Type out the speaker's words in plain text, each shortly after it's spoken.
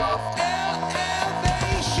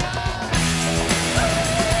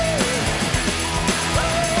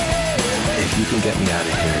get me out of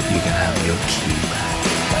here, you can have your key back.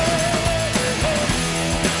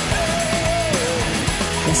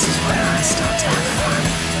 This is where I start to have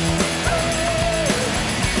fun.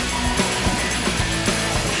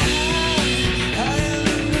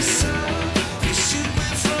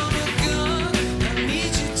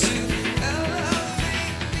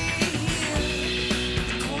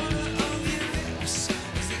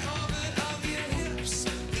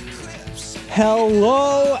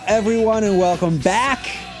 Hello, everyone, and welcome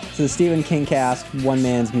back to the Stephen King Cast, one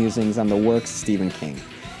man's musings on the works of Stephen King.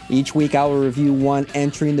 Each week, I will review one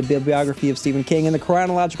entry in the bibliography of Stephen King in the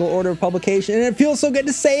chronological order of publication, and it feels so good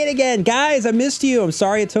to say it again. Guys, I missed you. I'm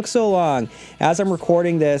sorry it took so long. As I'm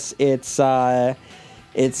recording this, it's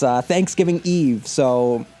Thanksgiving Eve,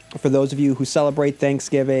 so for those of you who celebrate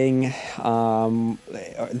Thanksgiving,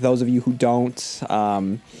 those of you who don't,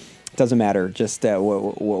 it doesn't matter. Just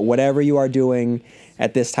whatever you are doing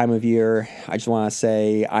at this time of year, I just want to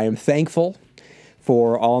say I am thankful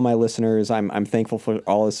for all of my listeners. I'm thankful for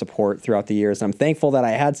all the support throughout the years. I'm thankful that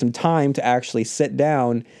I had some time to actually sit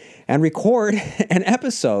down and record an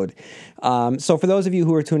episode. So for those of you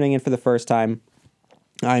who are tuning in for the first time,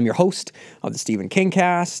 I'm your host of the Stephen King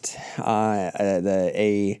Cast,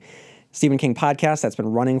 a Stephen King podcast that's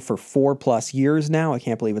been running for 4+ years now. I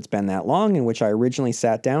can't believe it's been that long, in which I originally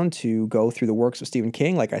sat down to go through the works of Stephen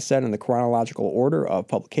King, like I said, in the chronological order of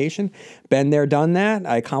publication. Been there, done that.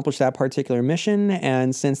 I accomplished that particular mission,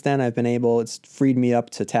 and since then it's freed me up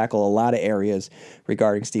to tackle a lot of areas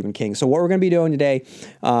regarding Stephen King. So what we're going to be doing today,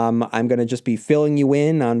 I'm going to just be filling you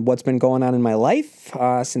in on what's been going on in my life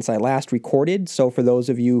since I last recorded. So for those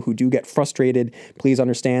of you who do get frustrated, please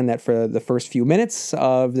understand that for the first few minutes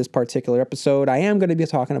of this particular episode, I am going to be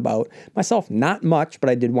talking about myself. Not much, but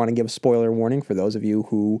I did want to give a spoiler warning for those of you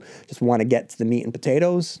who just want to get to the meat and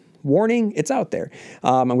potatoes. Warning, it's out there.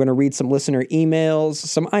 I'm going to read some listener emails,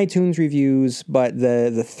 some iTunes reviews, but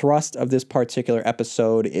the thrust of this particular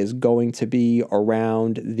episode is going to be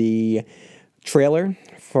around the trailer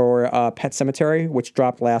for Pet Sematary, which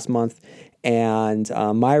dropped last month, and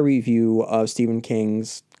my review of Stephen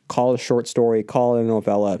King's, call it a short story, call it a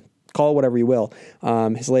novella, call it whatever you will,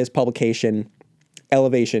 his latest publication,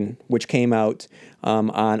 Elevation, which came out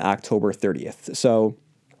on October 30th. So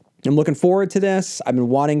I'm looking forward to this. I've been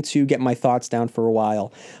wanting to get my thoughts down for a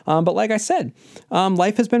while. But like I said,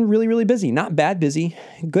 life has been really, really busy. Not bad busy,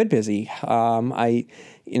 good busy. I'm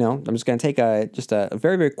just going to take a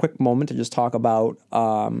very, very quick moment to just talk about,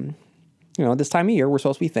 this time of year, we're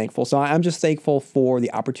supposed to be thankful. So I'm just thankful for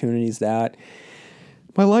the opportunities that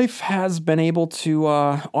my life has been able to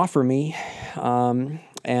offer me.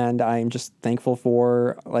 And I'm just thankful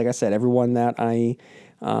for, like I said, everyone that I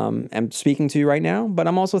am speaking to right now, but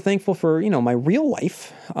I'm also thankful for, my real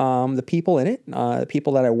life, the people in it, the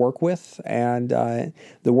people that I work with, and the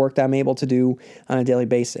work that I'm able to do on a daily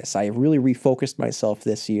basis. I really refocused myself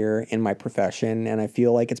this year in my profession, and I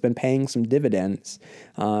feel like it's been paying some dividends.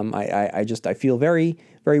 I feel very,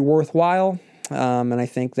 very worthwhile. And I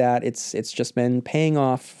think that it's just been paying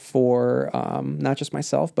off for not just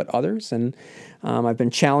myself, but others. And I've been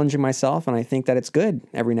challenging myself, and I think that it's good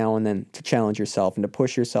every now and then to challenge yourself and to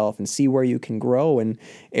push yourself and see where you can grow and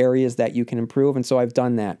areas that you can improve. And so I've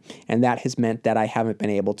done that. And that has meant that I haven't been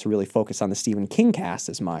able to really focus on the Stephen King cast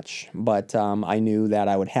as much. But I knew that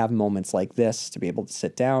I would have moments like this to be able to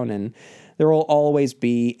sit down, and there will always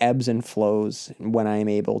be ebbs and flows when I'm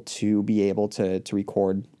able to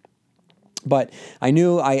record. But I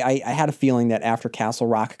knew I had a feeling that after Castle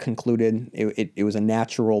Rock concluded, it was a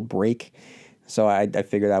natural break. So I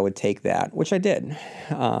figured I would take that, which I did.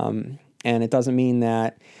 And it doesn't mean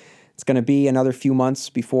that it's going to be another few months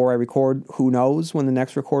before I record. Who knows when the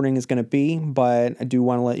next recording is going to be? But I do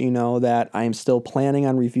want to let you know that I am still planning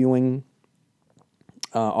on reviewing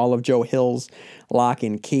all of Joe Hill's Lock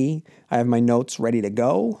and Key. I have my notes ready to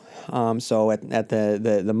go. So at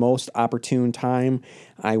the most opportune time,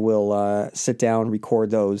 I will sit down,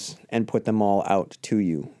 record those, and put them all out to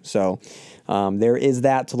you. So there is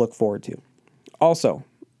that to look forward to. Also,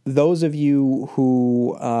 those of you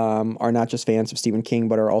who are not just fans of Stephen King,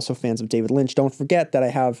 but are also fans of David Lynch, don't forget that I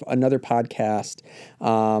have another podcast,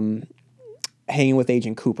 Hanging with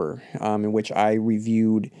Agent Cooper, in which I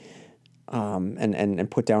reviewed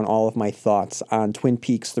and put down all of my thoughts on Twin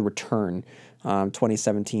Peaks: The Return,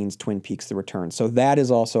 2017's Twin Peaks: The Return. So that is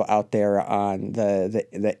also out there on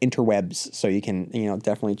the interwebs, so you can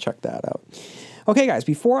definitely check that out. Okay, guys,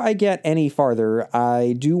 before I get any farther,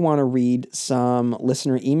 I do want to read some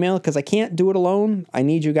listener email because I can't do it alone. I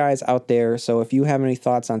need you guys out there. So if you have any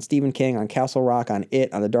thoughts on Stephen King, on Castle Rock, on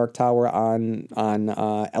It, on The Dark Tower, on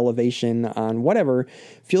Elevation, on whatever,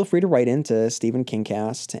 feel free to write into Stephen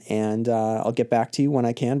Kingcast, and I'll get back to you when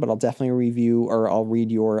I can. But I'll definitely review, or I'll read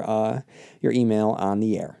your email on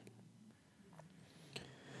the air.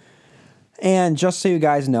 And just so you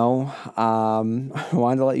guys know, I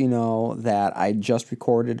wanted to let you know that I just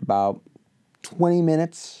recorded about 20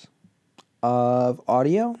 minutes of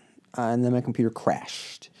audio, and then my computer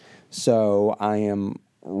crashed. So I am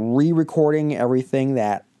re-recording everything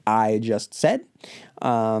that I just said,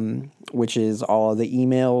 which is all of the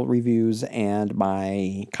email reviews and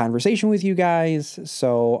my conversation with you guys.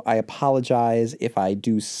 So I apologize if I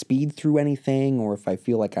do speed through anything, or if I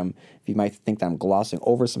feel like if you might think that I'm glossing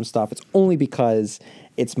over some stuff. It's only because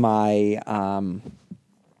it's my,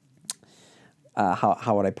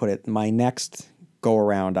 how would I put it? My next go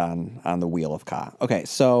around on the Wheel of Ka. Okay,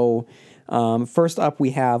 so first up we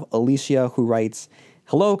have Alicia, who writes,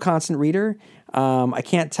 "Hello, Constant Reader. I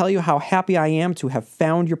can't tell you how happy I am to have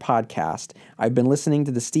found your podcast. I've been listening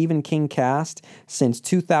to the Stephen King cast since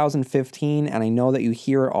 2015, and I know that you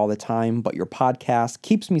hear it all the time, but your podcast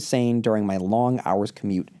keeps me sane during my long hours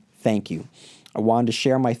commute. Thank you. I wanted to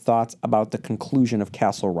share my thoughts about the conclusion of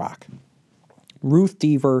Castle Rock. Ruth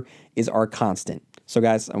Deaver is our constant." So,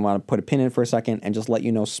 guys, I want to put a pin in for a second and just let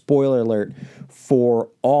you know, spoiler alert, for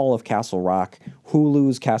all of Castle Rock,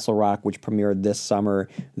 Hulu's Castle Rock, which premiered this summer.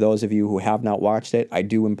 Those of you who have not watched it, I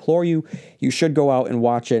do implore you, you should go out and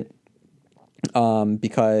watch it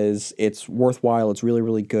because it's worthwhile. It's really,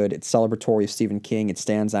 really good. It's celebratory of Stephen King. It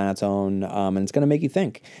stands on its own, and it's going to make you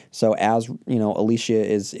think. So as you know, Alicia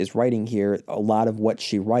is writing here, a lot of what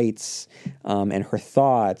she writes and her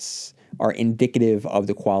thoughts are indicative of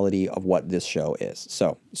the quality of what this show is.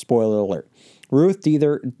 So, spoiler alert. Ruth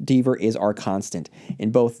Deaver is our constant.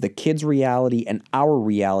 In both the kids' reality and our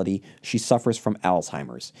reality, she suffers from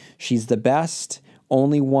Alzheimer's. She's the best,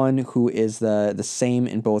 only one who is the same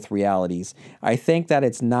in both realities. I think that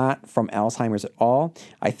it's not from Alzheimer's at all.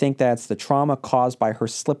 I think that's the trauma caused by her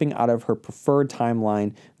slipping out of her preferred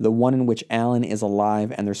timeline, the one in which Alan is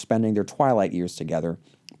alive and they're spending their twilight years together.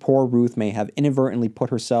 Poor Ruth may have inadvertently put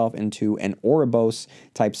herself into an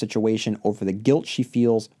Ouroboros-type situation over the guilt she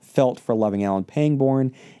felt for loving Alan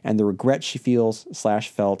Pangborn, and the regret she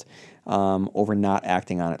felt over not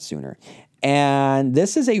acting on it sooner. And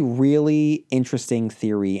this is a really interesting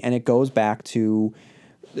theory, and it goes back to,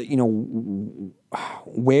 you know,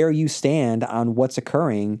 where you stand on what's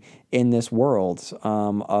occurring in this world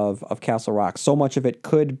of Castle Rock. So much of it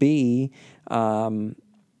could be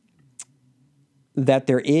that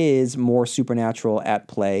there is more supernatural at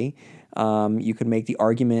play. You could make the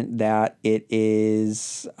argument that it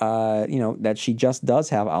is, that she just does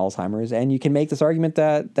have Alzheimer's, and you can make this argument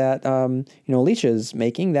that Alicia's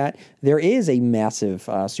making, that there is a massive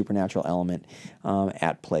supernatural element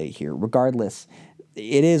at play here. Regardless,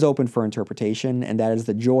 it is open for interpretation, and that is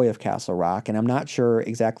the joy of Castle Rock. And I'm not sure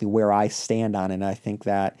exactly where I stand on it. I think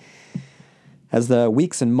that as the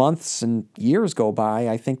weeks and months and years go by,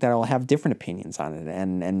 I think that I'll have different opinions on it.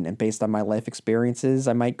 And based on my life experiences,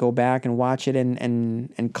 I might go back and watch it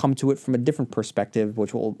and come to it from a different perspective,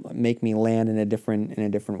 which will make me land in a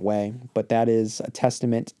different way. But that is a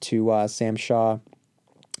testament to Sam Shaw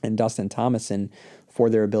and Dustin Thomason for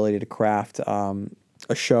their ability to craft a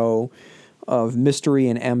show of mystery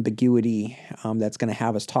and ambiguity that's going to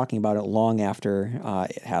have us talking about it long after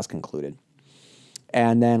it has concluded.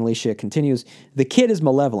 And then Alicia continues, "The kid is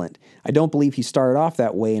malevolent. I don't believe he started off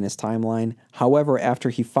that way in his timeline. However, after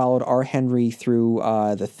he followed R. Henry through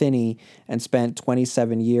the Thinny and spent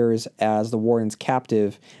 27 years as the warden's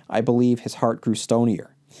captive, I believe his heart grew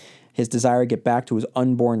stonier. His desire to get back to his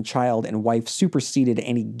unborn child and wife superseded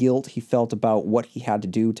any guilt he felt about what he had to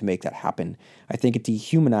do to make that happen. I think it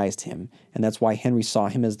dehumanized him, and that's why Henry saw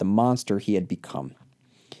him as the monster he had become.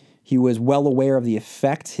 He was well aware of the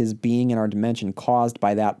effect his being in our dimension caused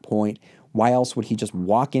by that point. Why else would he just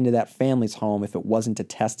walk into that family's home if it wasn't to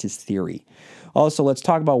test his theory? Also, let's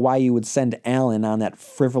talk about why you would send Alan on that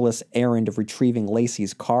frivolous errand of retrieving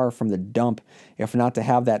Lacey's car from the dump, if not to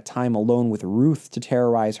have that time alone with Ruth to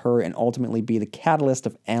terrorize her and ultimately be the catalyst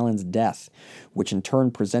of Alan's death, which in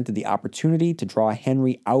turn presented the opportunity to draw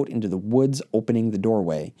Henry out into the woods, opening the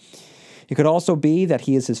doorway. It could also be that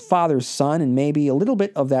he is his father's son, and maybe a little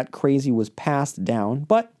bit of that crazy was passed down,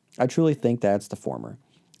 but I truly think that's the former.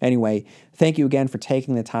 Anyway, thank you again for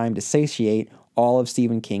taking the time to satiate all of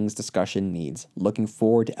Stephen King's discussion needs. Looking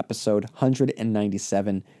forward to episode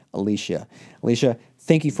 197, Alicia. Alicia,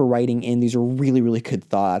 thank you for writing in. These are really, really good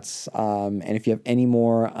thoughts. And if you have any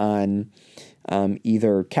more on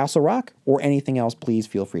either Castle Rock or anything else, please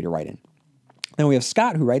feel free to write in. Then we have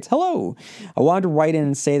Scott who writes, hello. I wanted to write in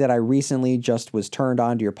and say that I recently just was turned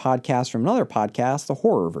on to your podcast from another podcast, The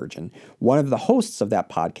Horror Virgin. One of the hosts of that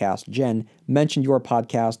podcast, Jen, mentioned your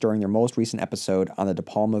podcast during their most recent episode on the De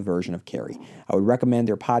Palma version of Carrie. I would recommend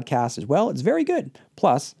their podcast as well. It's very good.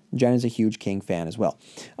 Plus, Jen is a huge King fan as well.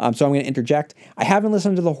 So I'm going to interject. I haven't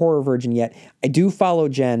listened to The Horror Virgin yet. I do follow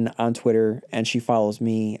Jen on Twitter, and she follows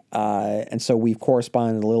me, and so we've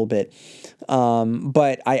corresponded a little bit.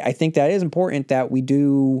 But I think that is important that we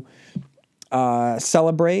do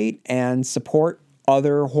celebrate and support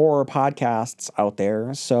other horror podcasts out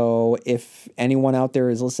there. So if anyone out there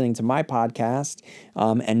is listening to my podcast,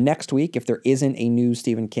 and next week, if there isn't a new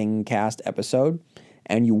Stephen King cast episode,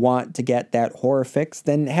 and you want to get that horror fix,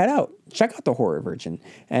 then head out. Check out The Horror Virgin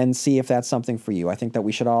and see if that's something for you. I think that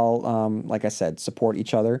we should all, like I said, support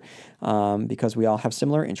each other because we all have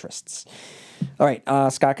similar interests. All right,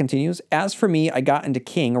 Scott continues. As for me, I got into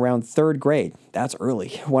King around 3rd grade. That's early.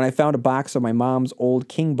 When I found a box of my mom's old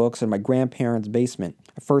King books in my grandparents' basement.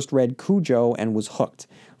 I first read Cujo and was hooked.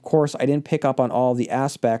 Of course, I didn't pick up on all the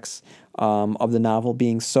aspects of the novel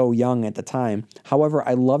being so young at the time. However,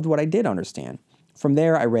 I loved what I did understand. From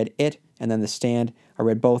there, I read It and then The Stand. I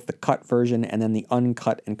read both the cut version and then the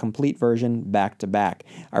uncut and complete version back to back.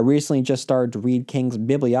 I recently just started to read King's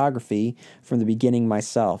bibliography from the beginning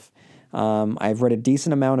myself. I've read a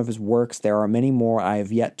decent amount of his works. There are many more I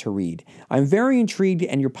have yet to read. I'm very intrigued,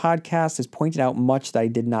 and your podcast has pointed out much that I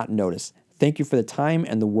did not notice. Thank you for the time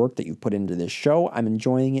and the work that you've put into this show. I'm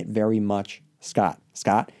enjoying it very much. Scott,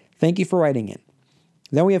 thank you for writing in.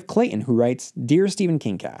 Then we have Clayton, who writes, Dear Stephen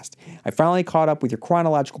Kingcast, I finally caught up with your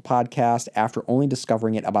chronological podcast after only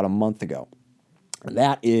discovering it about a month ago.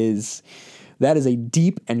 That is a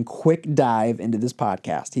deep and quick dive into this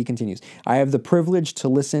podcast. He continues, I have the privilege to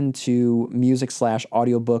listen to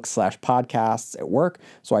music/audiobooks/podcasts at work,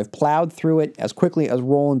 so I've plowed through it as quickly as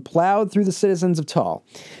Roland plowed through the Citizens of Tull.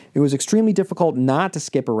 It was extremely difficult not to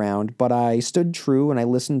skip around, but I stood true and I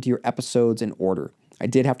listened to your episodes in order. I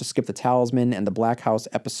did have to skip the Talisman and the Black House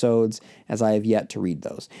episodes, as I have yet to read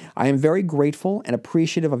those. I am very grateful and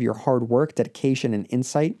appreciative of your hard work, dedication, and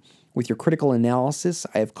insight. With your critical analysis,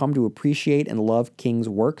 I have come to appreciate and love King's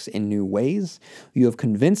works in new ways. You have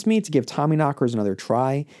convinced me to give Tommyknockers another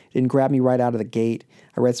try. It didn't grab me right out of the gate.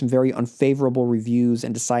 I read some very unfavorable reviews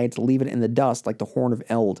and decided to leave it in the dust like the Horn of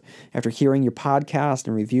Eld. After hearing your podcast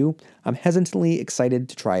and review, I'm hesitantly excited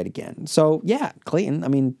to try it again. So, yeah, Clayton, I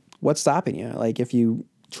mean, what's stopping you? Like, if you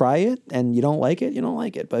try it and you don't like it, you don't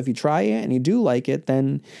like it. But if you try it and you do like it,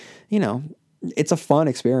 then, you know, it's a fun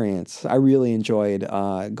experience. I really enjoyed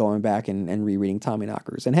going back and rereading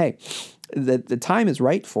Tommyknockers. And hey, the time is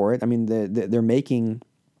right for it. I mean, they're making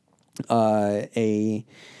a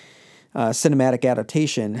cinematic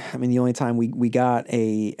adaptation. I mean, the only time we got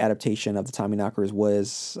a adaptation of the Tommyknockers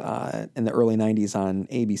was in the early 90s on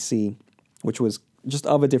ABC, which was just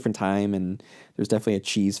of a different time, and there's definitely a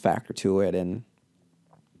cheese factor to it, and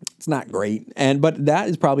it's not great. But that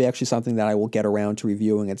is probably actually something that I will get around to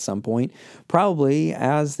reviewing at some point, probably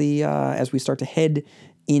as we start to head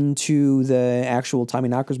into the actual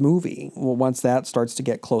Tommyknockers movie. Well, once that starts to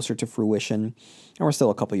get closer to fruition, and we're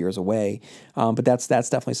still a couple years away, but that's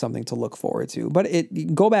definitely something to look forward to. But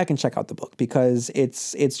go back and check out the book because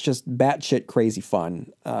it's just batshit crazy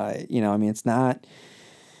fun. I mean, it's not.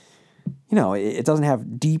 It doesn't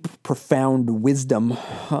have deep, profound wisdom,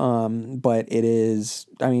 but it is.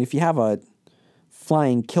 I mean, if you have a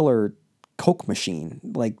flying killer Coke machine,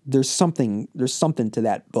 like there's something to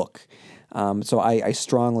that book. So I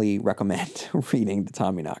strongly recommend reading the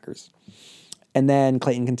Tommyknockers. And then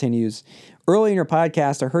Clayton continues, early in your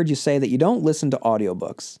podcast, I heard you say that you don't listen to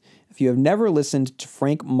audiobooks. If you have never listened to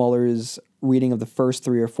Frank Muller's reading of the first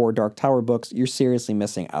 3 or 4 Dark Tower books, you're seriously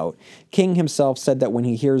missing out. King himself said that when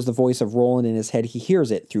he hears the voice of Roland in his head, he hears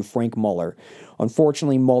it through Frank Muller.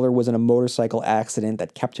 Unfortunately, Muller was in a motorcycle accident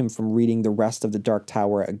that kept him from reading the rest of the Dark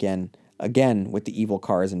Tower again with the evil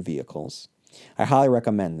cars and vehicles. I highly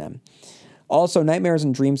recommend them. Also, Nightmares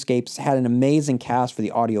and Dreamscapes had an amazing cast for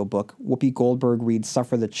the audiobook. Whoopi Goldberg reads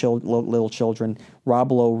Suffer the Little Children,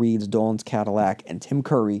 Rob Lowe reads Dolan's Cadillac, and Tim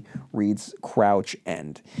Curry reads Crouch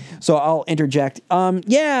End. So I'll interject.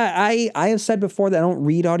 I have said before that I don't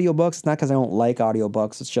read audiobooks. It's not because I don't like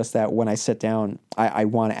audiobooks. It's just that when I sit down, I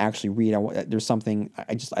want to actually read. There's something,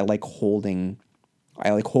 I like holding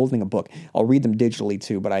a book. I'll read them digitally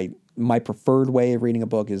too, but my preferred way of reading a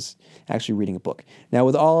book is actually reading a book. Now,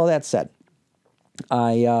 with all of that said,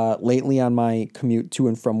 I lately on my commute to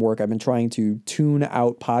and from work, I've been trying to tune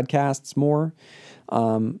out podcasts more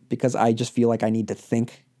because I just feel like I need to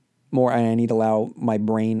think more and I need to allow my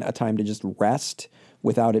brain a time to just rest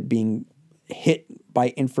without it being hit by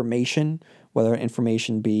information, whether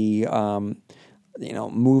information be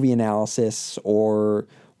movie analysis or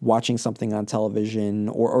watching something on television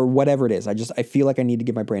or whatever it is. I feel like I need to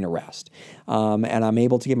give my brain a rest. And I'm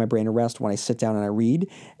able to give my brain a rest when I sit down and I read.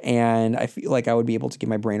 And I feel like I would be able to give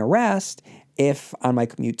my brain a rest if on my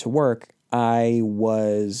commute to work, I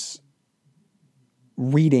was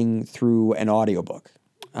reading through an audiobook.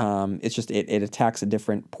 It's just, it attacks a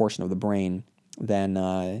different portion of the brain than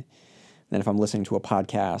if I'm listening to a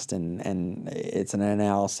podcast and it's an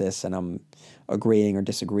analysis and I'm agreeing or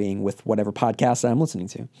disagreeing with whatever podcast that I'm listening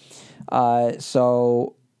to.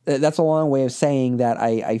 So that's a long way of saying that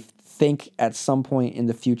I think at some point in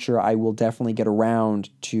the future I will definitely get around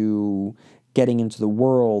to getting into the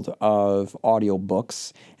world of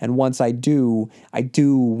audiobooks. And once I do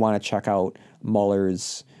want to check out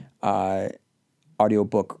Muller's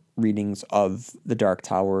audiobook readings of The Dark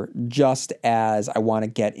Tower, just as I want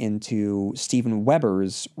to get into Steven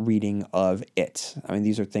Weber's reading of it. I mean,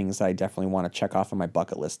 these are things that I definitely want to check off on my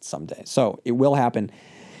bucket list someday. So it will happen.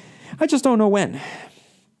 I just don't know when.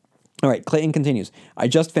 All right, Clayton continues. I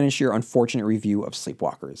just finished your unfortunate review of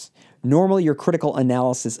Sleepwalkers. Normally, your critical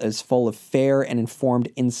analysis is full of fair and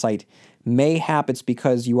informed insight. Mayhap it's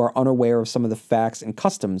because you are unaware of some of the facts and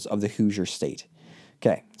customs of the Hoosier state.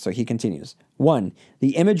 Okay, so he continues. 1.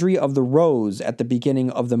 The imagery of the rose at the beginning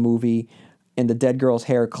of the movie and the dead girl's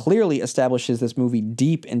hair clearly establishes this movie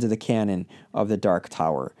deep into the canon of The Dark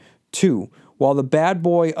Tower. 2. While the bad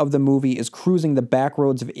boy of the movie is cruising the back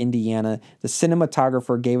roads of Indiana, the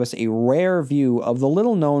cinematographer gave us a rare view of the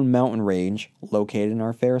little-known mountain range located in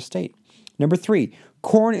our fair state. Number 3.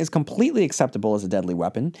 Corn is completely acceptable as a deadly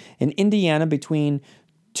weapon. In Indiana, between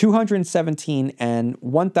 217 and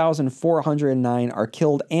 1,409 are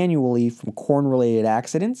killed annually from corn-related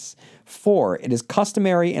accidents. 4. It is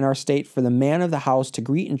customary in our state for the man of the house to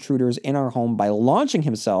greet intruders in our home by launching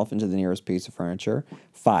himself into the nearest piece of furniture.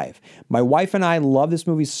 5. My wife and I love this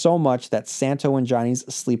movie so much that Santo and Johnny's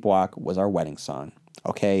Sleepwalk was our wedding song.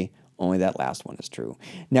 Okay, only that last one is true.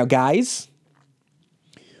 Now, guys,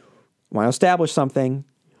 I want to establish something.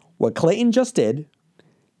 What Clayton just did,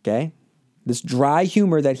 okay, this dry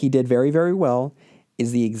humor that he did very, very well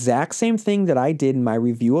is the exact same thing that I did in my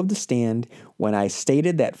review of The Stand when I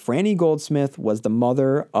stated that Franny Goldsmith was the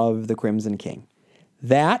mother of the Crimson King.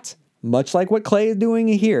 That, much like what Clay is doing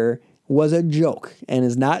here, was a joke and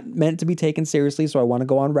is not meant to be taken seriously. So I want to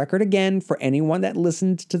go on record again for anyone that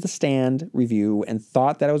listened to The Stand review and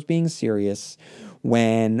thought that I was being serious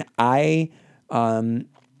when I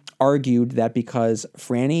argued that because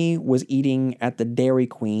Franny was eating at the Dairy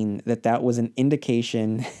Queen, that was an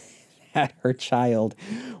indication that her child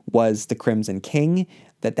was the Crimson King,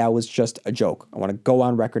 that was just a joke. I want to go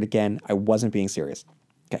on record again. I wasn't being serious.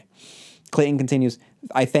 Okay. Clayton continues,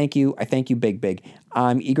 I thank you, Big.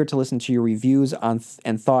 I'm eager to listen to your reviews on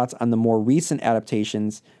and thoughts on the more recent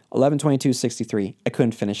adaptations. 11/22/63. I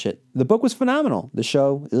couldn't finish it. The book was phenomenal. The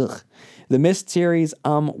show, ugh. The Mist series,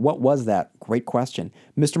 what was that? Great question.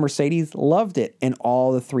 Mr. Mercedes loved it in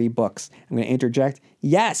all the 3 books. I'm going to interject.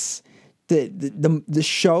 Yes, the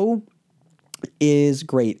show is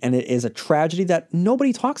great, and it is a tragedy that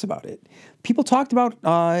nobody talks about it. People talked about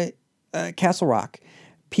Castle Rock.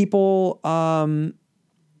 People,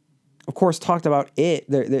 of course, talked about it.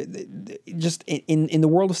 They're just in the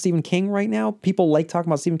world of Stephen King right now, people like talking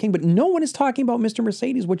about Stephen King, but no one is talking about Mr.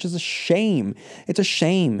 Mercedes, which is a shame. It's a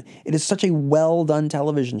shame. It is such a well-done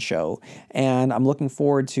television show, and I'm looking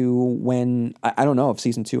forward to when, I don't know if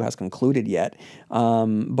season 2 has concluded yet,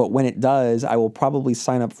 but when it does, I will probably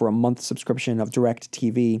sign up for a month subscription of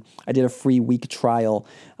DirecTV. I did a free week trial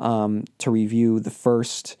to review the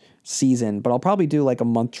first season, but I'll probably do like a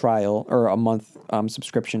month trial or a month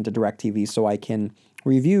subscription to DirecTV so I can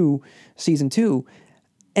review season 2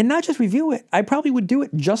 and not just review it. I probably would do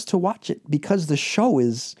it just to watch it because the show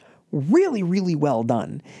is really, really well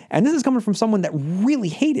done. And this is coming from someone that really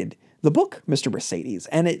hated the book, Mr. Mercedes.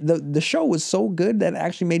 And the show was so good that it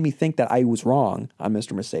actually made me think that I was wrong on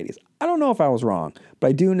Mr. Mercedes. I don't know if I was wrong, but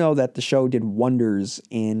I do know that the show did wonders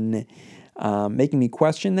in making me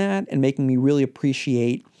question that and making me really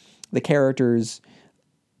appreciate the characters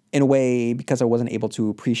in a way because I wasn't able to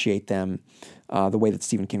appreciate them the way that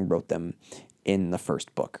Stephen King wrote them in the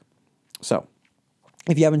first book. So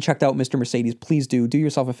if you haven't checked out Mr. Mercedes, please do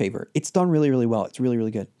yourself a favor. It's done really, really well. It's really,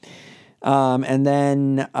 really good. And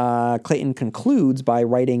then Clayton concludes by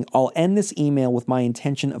writing, I'll end this email with my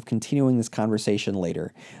intention of continuing this conversation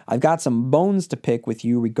later. I've got some bones to pick with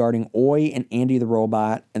you regarding Oi and Andy the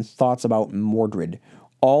robot and thoughts about Mordred.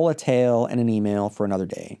 All a tale and an email for another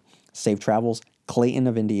day. Safe travels, Clayton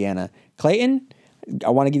of Indiana. Clayton,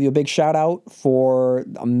 I want to give you a big shout out for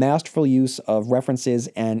a masterful use of references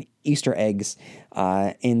and Easter eggs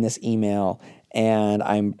in this email. And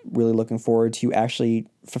I'm really looking forward to actually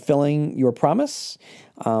fulfilling your promise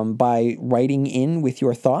by writing in with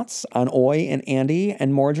your thoughts on Oi and Andy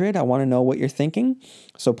and Mordred. I want to know what you're thinking.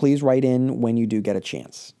 So please write in when you do get a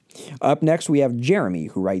chance. Up next, we have Jeremy,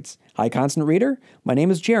 who writes, Hi, Constant Reader. My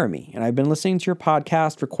name is Jeremy, and I've been listening to your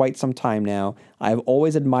podcast for quite some time now. I have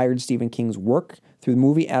always admired Stephen King's work through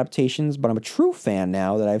movie adaptations, but I'm a true fan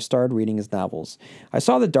now that I've started reading his novels. I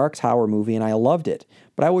saw the Dark Tower movie, and I loved it,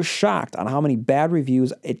 but I was shocked on how many bad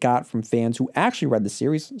reviews it got from fans who actually read the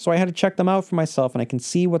series, so I had to check them out for myself, and I can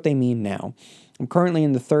see what they mean now. I'm currently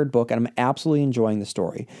in the third book, and I'm absolutely enjoying the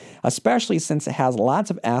story, especially since it has lots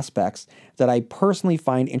of aspects that I personally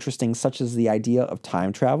find interesting, such as the idea of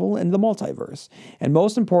time travel and the multiverse, and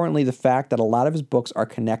most importantly, the fact that a lot of his books are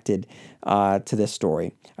connected to this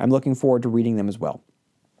story. I'm looking forward to reading them as well.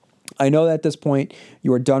 I know that at this point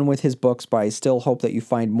you are done with his books, but I still hope that you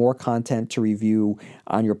find more content to review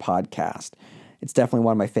on your podcast. It's definitely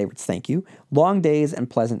one of my favorites. Thank you. Long days and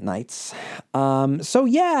pleasant nights. So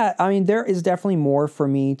yeah, I mean, there is definitely more for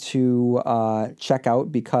me to check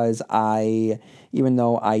out because even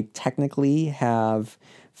though I technically have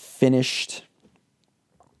finished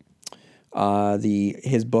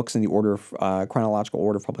his books in the order of chronological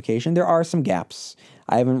order of publication, there are some gaps.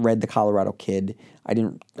 I haven't read The Colorado Kid. I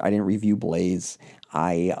didn't review Blaze.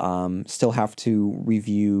 I still have to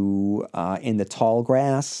review In the Tall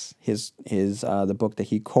Grass, the book that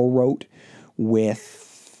he co-wrote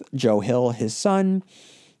with Joe Hill, his son,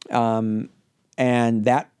 and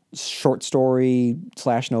that short story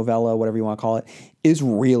 / novella, whatever you want to call it, is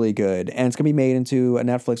really good, and it's gonna be made into a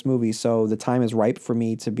Netflix movie. So the time is ripe for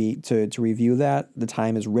me to review that. The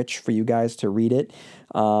time is rich for you guys to read it.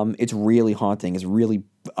 It's really haunting. It's really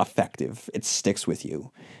effective. It sticks with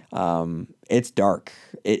you. It's dark.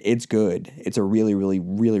 It's good. It's a really, really,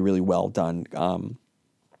 really, really well done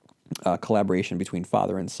collaboration between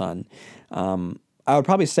father and son. I would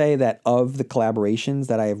probably say that of the collaborations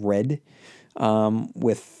that I have read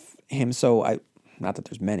with him, not that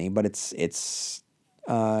there's many, but it's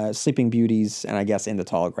Sleeping Beauties and I guess In the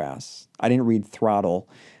Tall Grass. I didn't read Throttle,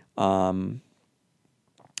 but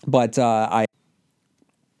I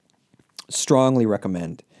strongly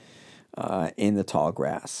recommend In the Tall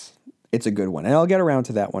Grass. It's a good one, and I'll get around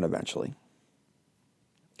to that one eventually.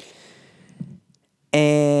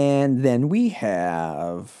 And then we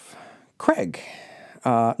have Craig.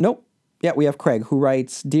 We have Craig, who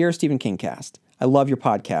writes, Dear Stephen King Cast, I love your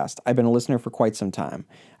podcast. I've been a listener for quite some time.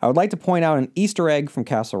 I would like to point out an Easter egg from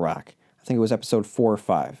Castle Rock. I think it was episode 4 or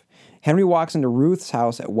 5. Henry walks into Ruth's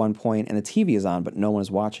house at one point, and the TV is on, but no one is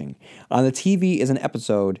watching. On the TV is an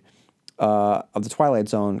episode of The Twilight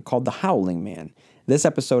Zone called The Howling Man. This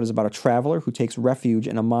episode is about a traveler who takes refuge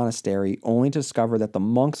in a monastery only to discover that the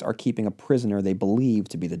monks are keeping a prisoner they believe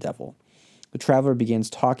to be the devil. The traveler begins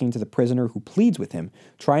talking to the prisoner who pleads with him,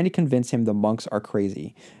 trying to convince him the monks are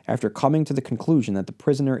crazy. After coming to the conclusion that the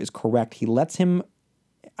prisoner is correct, he lets him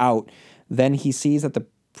out. Then he sees that the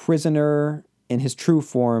prisoner in his true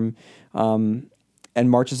form and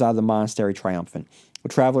marches out of the monastery triumphant. The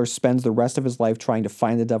traveler spends the rest of his life trying to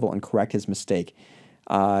find the devil and correct his mistake.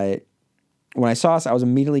 When I saw this, I was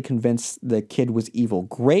immediately convinced the kid was evil.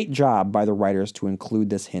 Great job by the writers to include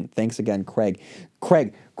this hint. Thanks again, Craig.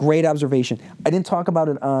 Craig, great observation. I didn't talk about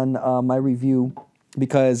it on my review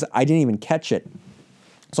because I didn't even catch it.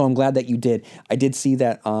 So I'm glad that you did. I did see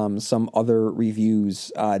that some other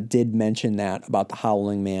reviews did mention that about the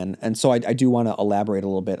Howling Man. And so I do want to elaborate a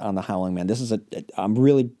little bit on the Howling Man. I'm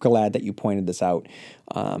really glad that you pointed this out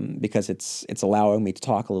because it's allowing me to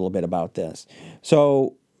talk a little bit about this.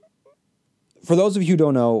 So for those of you who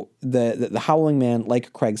don't know, the Howling Man,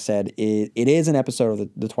 like Craig said, it is an episode of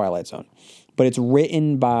the Twilight Zone, but it's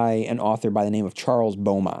written by an author by the name of Charles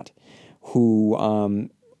Beaumont,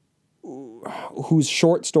 whose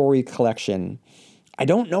short story collection, I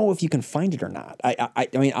don't know if you can find it or not. I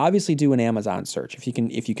mean, obviously do an Amazon search. If you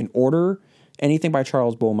can order anything by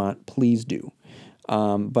Charles Beaumont, please do.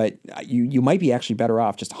 But you might be actually better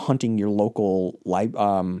off just hunting your local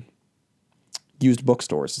used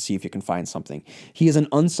bookstores to see if you can find something. He is an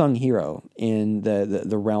unsung hero in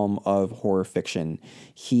the realm of horror fiction.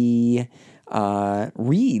 He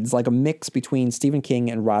reads like a mix between Stephen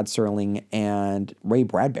King and Rod Serling and Ray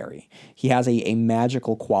Bradbury. He has a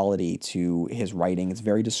magical quality to his writing. It's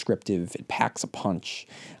very descriptive. It packs a punch.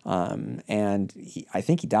 And I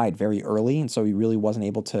think he died very early, and so he really wasn't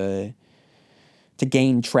able to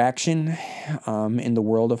gain traction in the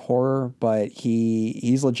world of horror, but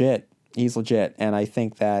he's legit. He's legit. And I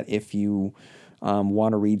think that if you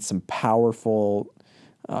want to read some powerful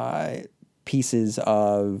pieces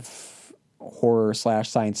of horror /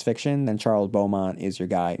 science fiction, then Charles Beaumont is your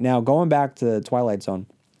guy. Now, going back to Twilight Zone,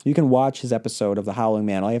 you can watch his episode of The Howling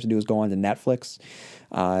Man. All you have to do is go onto Netflix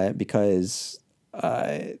because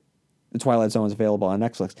The Twilight Zone is available on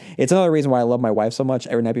Netflix. It's another reason why I love my wife so much.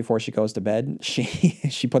 Every night before she goes to bed,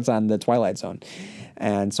 she puts on The Twilight Zone.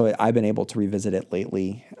 And so I've been able to revisit it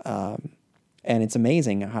lately. And it's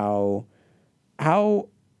amazing how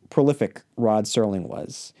prolific Rod Serling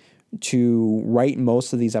was to write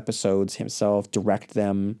most of these episodes himself, direct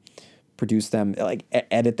them, produce them, like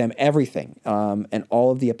edit them, everything. And all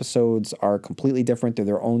of the episodes are completely different. They're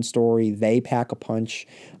their own story. They pack a punch.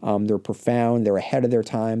 They're profound. They're ahead of their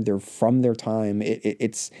time. They're from their time.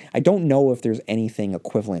 It's I don't know if there's anything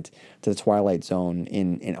equivalent to the Twilight Zone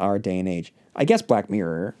in our day and age. I guess Black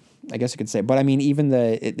Mirror, I guess you could say. But I mean, even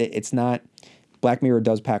it's not, Black Mirror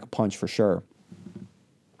does pack a punch for sure.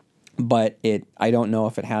 But I don't know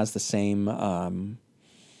if it has the same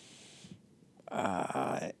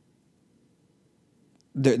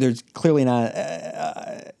there's clearly not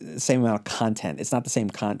the same amount of content. It's not the same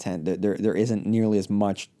content. There isn't nearly as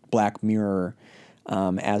much Black Mirror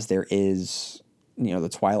as there is, the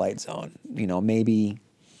Twilight Zone. Maybe,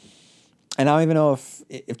 and I don't even know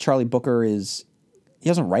if Charlie Booker he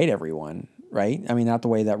doesn't write everyone, right? I mean, not the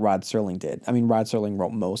way that Rod Serling did. I mean, Rod Serling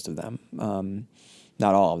wrote most of them,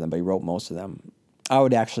 not all of them, but he wrote most of them. I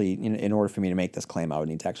would actually, in order for me to make this claim, I would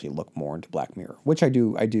need to actually look more into Black Mirror, which I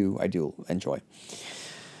do enjoy.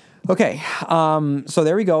 Okay, so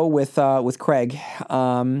there we go with Craig.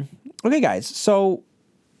 Okay, guys, so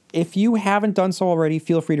if you haven't done so already,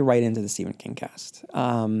 feel free to write into the Stephen King cast,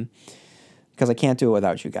 because I can't do it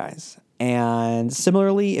without you guys. And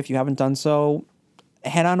similarly, if you haven't done so,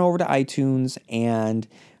 head on over to iTunes and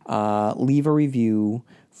leave a review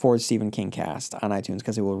for the Stephen King cast on iTunes,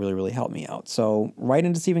 because it will really, really help me out. So write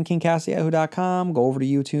into StephenKingcast@yahoo.com, go over to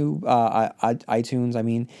YouTube,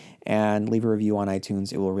 iTunes, and leave a review on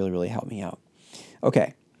iTunes. It will really, really help me out.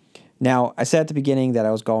 Okay. Now, I said at the beginning that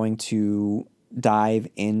I was going to dive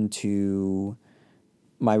into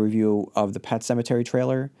my review of the Pet Sematary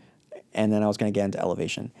trailer, and then I was going to get into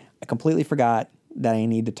Elevation. I completely forgot that I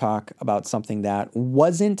need to talk about something that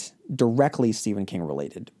wasn't directly Stephen King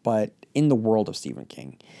related, but in the world of Stephen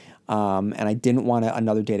King. And I didn't want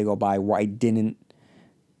another day to go by where I didn't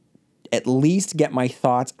at least get my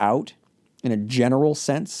thoughts out in a general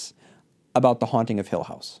sense about The Haunting of Hill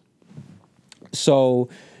House. So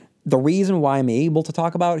the reason why I'm able to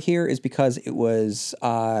talk about it here is because it was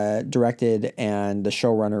directed, and the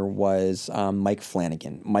showrunner was Mike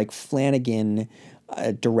Flanagan. Mike Flanagan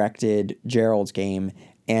directed Gerald's Game,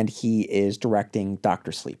 and he is directing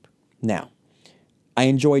Dr. Sleep. Now, I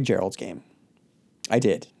enjoyed Gerald's Game. I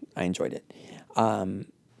did. I enjoyed it.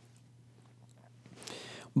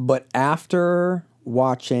 But after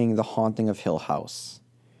watching The Haunting of Hill House,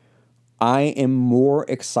 I am more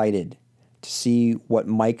excited to see what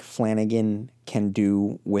Mike Flanagan can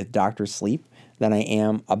do with Dr. Sleep than I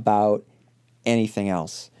am about anything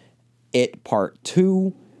else. It Part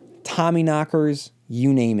 2, Tommyknockers,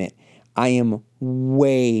 you name it. I am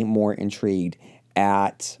way more intrigued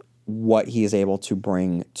at what he is able to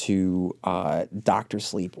bring to Dr.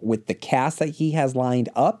 Sleep with the cast that he has lined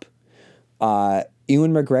up.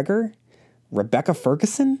 Ewan McGregor, Rebecca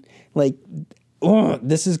Ferguson,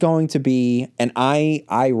 this is going to be, and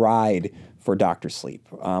I ride for Dr. Sleep.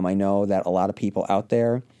 I know that a lot of people out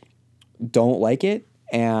there don't like it,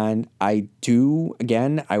 and I do.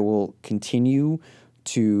 Again, I will continue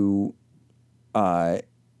to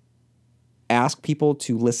ask people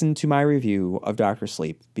to listen to my review of Dr.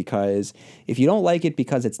 Sleep, because if you don't like it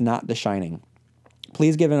because it's not The Shining,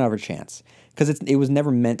 please give it another chance, because it was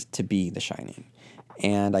never meant to be The Shining.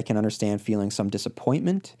 And I can understand feeling some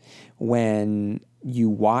disappointment when you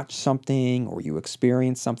watch something or you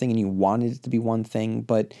experience something and you wanted it to be one thing,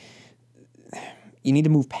 but you need to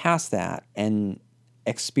move past that and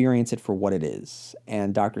experience it for what it is.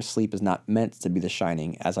 And Dr. Sleep is not meant to be The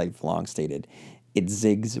Shining, as I've long stated. It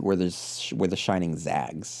zigs where The Shining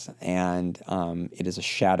zags, and it is a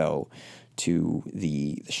shadow to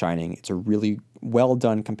the Shining. It's a really well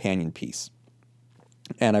done companion piece,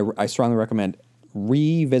 and I strongly recommend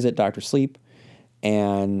revisit Dr. Sleep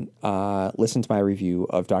and listen to my review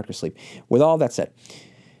of Dr. Sleep. With all that said,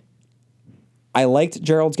 I liked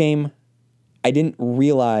Gerald's Game. I didn't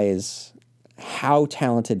realize how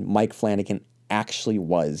talented Mike Flanagan actually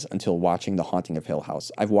was until watching The Haunting of Hill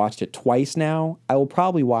House. I've watched it twice now. I will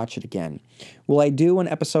probably watch it again. Will I do an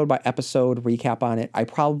episode by episode recap on it? I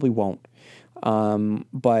probably won't.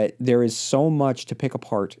 But there is so much to pick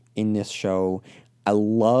apart in this show. I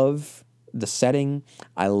love the setting.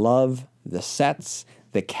 I love the sets.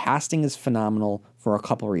 The casting is phenomenal for a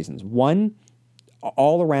couple of reasons. One,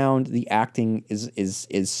 all around the acting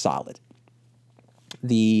is solid.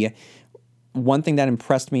 The one thing that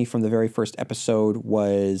impressed me from the very first episode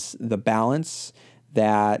was the balance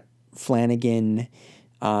that Flanagan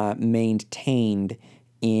maintained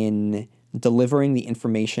in delivering the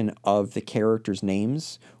information of the characters'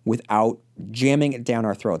 names without jamming it down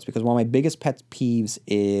our throats. Because one of my biggest pet peeves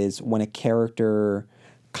is when a character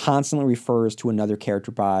constantly refers to another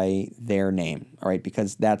character by their name, all right?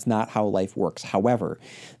 Because that's not how life works. However,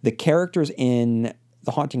 the characters in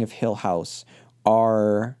The Haunting of Hill House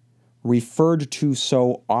are referred to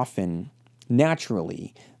so often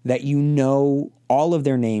naturally that you know all of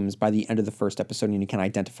their names by the end of the first episode and you can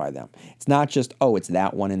identify them. It's not just, oh, it's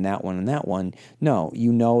that one and that one and that one. No,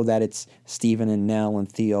 you know that it's Stephen and Nell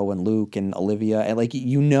and Theo and Luke and Olivia, and like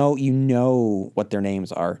you know what their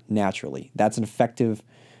names are naturally. That's an effective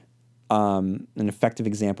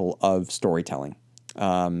example of storytelling.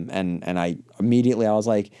 And I immediately I was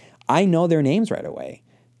like, I know their names right away.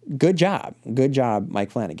 Good job, Mike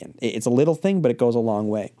Flanagan. It's a little thing, but it goes a long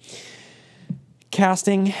way.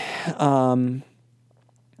 Casting,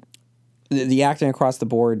 the acting across the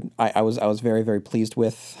board, I was very, very pleased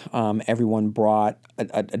with. Everyone brought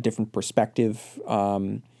a different perspective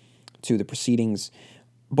to the proceedings.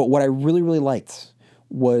 But what I really, really liked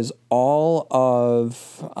was all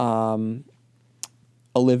of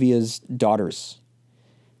Olivia's daughters.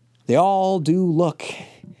 They all do look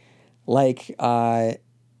like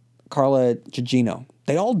Carla Gugino.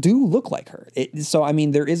 They all do look like her. So, I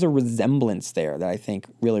mean, there is a resemblance there that I think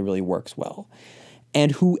really, really works well.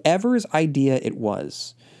 And whoever's idea it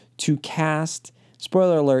was to cast,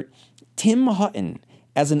 spoiler alert, Tim Hutton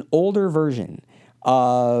as an older version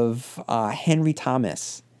of Henry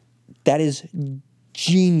Thomas, that is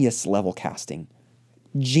genius level casting.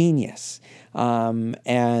 Genius.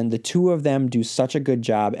 And the two of them do such a good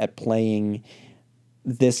job at playing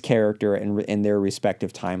this character in their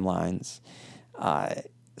respective timelines.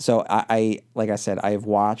 So I like I said, I have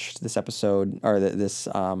watched this episode or this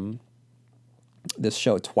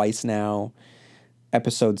show twice now.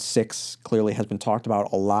 Episode 6 clearly has been talked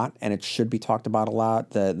about a lot, and it should be talked about a lot.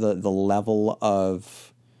 The level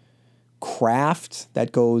of craft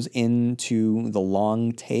that goes into the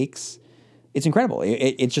long takes, it's incredible.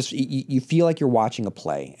 It's just, you feel like you're watching a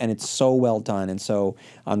play, and it's so well done. And so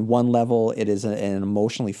on one level, it is an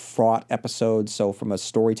emotionally fraught episode. So from a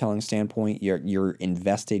storytelling standpoint, you're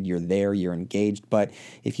invested, you're there, you're engaged. But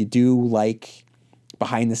if you do like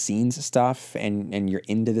behind the scenes stuff and you're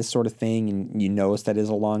into this sort of thing and you notice that is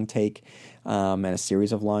a long take and a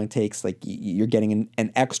series of long takes, like you're getting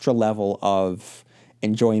an extra level of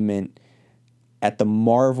enjoyment at the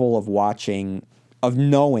marvel of watching, of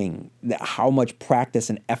knowing that how much practice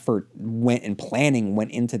and effort and planning went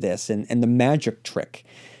into this and the magic trick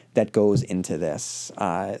that goes into this.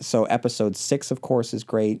 So episode 6, of course, is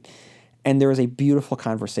great. And there is a beautiful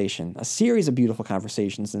conversation, a series of beautiful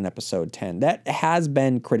conversations in episode 10 that has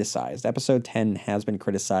been criticized. Episode 10 has been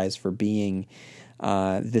criticized for being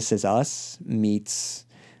This Is Us meets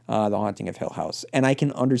The Haunting of Hill House. And I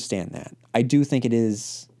can understand that. I do think it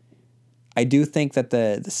is. I do think that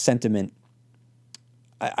the sentiment,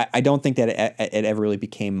 I don't think that it ever really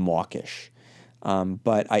became mawkish.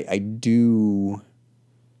 But I do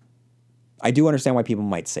understand why people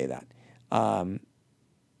might say that.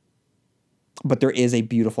 But there is a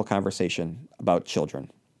beautiful conversation about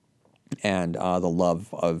children and the love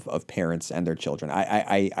of parents and their children.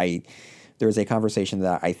 There is a conversation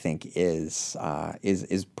that I think is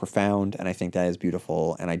profound, and I think that is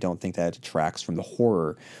beautiful, and I don't think that it detracts from the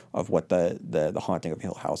horror of what the Haunting of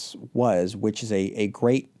Hill House was, which is a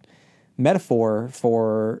great metaphor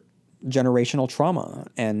for generational trauma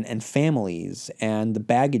and families and the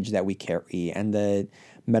baggage that we carry and the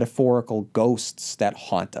metaphorical ghosts that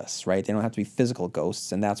haunt us, right? They don't have to be physical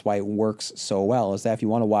ghosts, and that's why it works so well, is that if you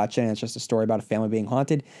want to watch it and it's just a story about a family being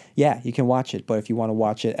haunted, yeah, you can watch it. But if you want to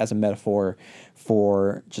watch it as a metaphor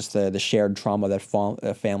for just the shared trauma that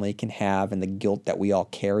a family can have and the guilt that we all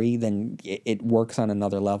carry, then it works on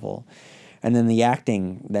another level. And then the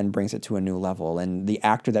acting then brings it to a new level. And the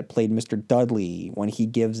actor that played Mr. Dudley, when he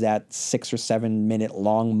gives that 6 or 7 minute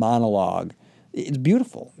long monologue, it's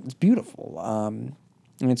beautiful. It's beautiful. And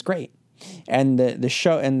it's great. And the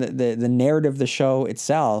show and the narrative of the show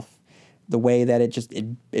itself, the way that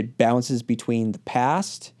it bounces between the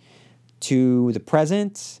past to the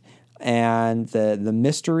present and the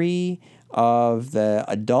mystery of the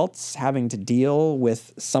adults having to deal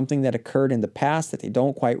with something that occurred in the past that they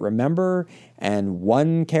don't quite remember, and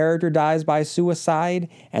one character dies by suicide,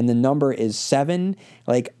 and the number is 7.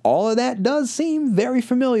 Like, all of that does seem very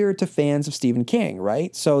familiar to fans of Stephen King,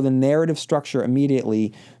 right? So the narrative structure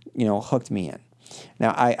immediately, hooked me in.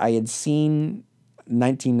 Now, I had seen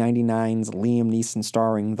 1999's Liam Neeson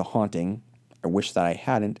starring The Haunting. I wish that I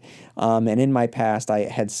hadn't. And in my past, I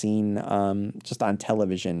had seen just on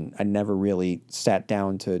television. I never really sat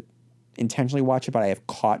down to intentionally watch it, but I have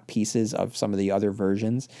caught pieces of some of the other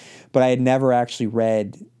versions. But I had never actually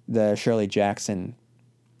read the Shirley Jackson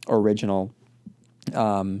original.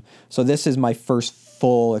 So this is my first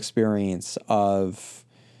full experience of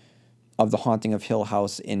The Haunting of Hill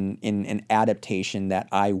House in an adaptation that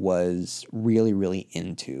I was really, really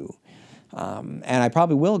into. And I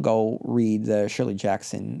probably will go read the Shirley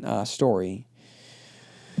Jackson story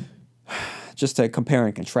just to compare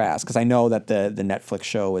and contrast, because I know that the Netflix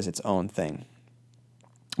show is its own thing,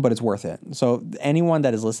 but it's worth it. So anyone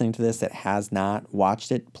that is listening to this that has not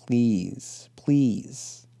watched it, please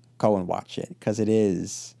go and watch it, because it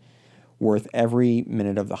is worth every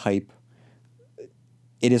minute of the hype.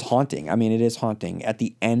 It is haunting. I mean, it is haunting. At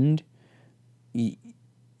the end,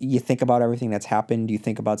 you think about everything that's happened. You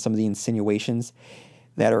think about some of the insinuations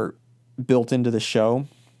that are built into the show.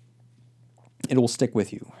 It will stick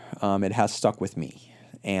with you. It has stuck with me.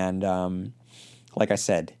 And like I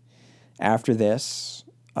said, after this,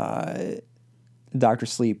 Dr.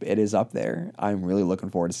 Sleep, it is up there. I'm really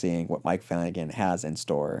looking forward to seeing what Mike Flanagan has in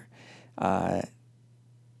store.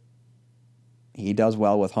 He does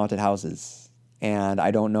well with haunted houses. And I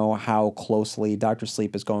don't know how closely Dr.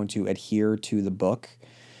 Sleep is going to adhere to the book.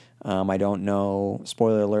 I don't know.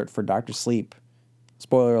 Spoiler alert for Dr. Sleep.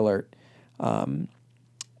 Spoiler alert. The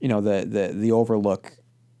Overlook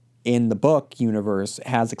in the book universe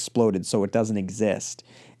has exploded, so it doesn't exist.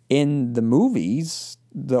 In the movies,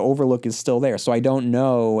 the Overlook is still there. So I don't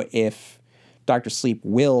know if Dr. Sleep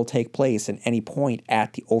will take place at any point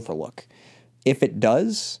at the Overlook. If it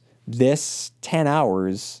does, this 10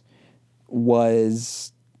 hours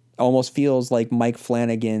almost feels like Mike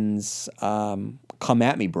Flanagan's "come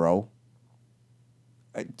at me, bro"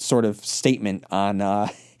 sort of statement on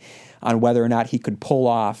whether or not he could pull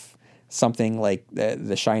off something like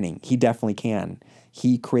The Shining. He definitely can.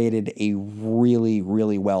 He created a really,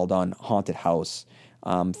 really well done haunted house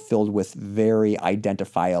filled with very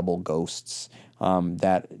identifiable ghosts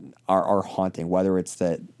that are haunting. Whether it's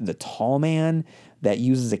the tall man that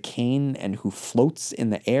uses a cane and who floats in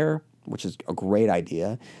the air, which is a great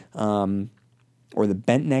idea, or the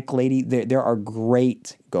bent neck lady. There are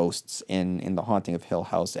great ghosts in The Haunting of Hill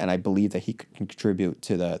House, and I believe that he can contribute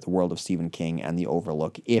to the world of Stephen King and the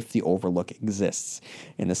Overlook, if the Overlook exists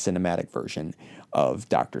in the cinematic version of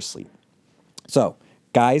Dr. Sleep. So,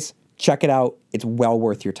 guys, check it out. It's well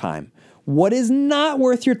worth your time. What is not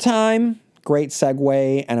worth your time? Great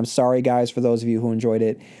segue, and I'm sorry, guys, for those of you who enjoyed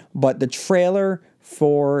it, but the trailer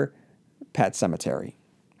for Pet Sematary.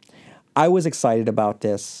 I was excited about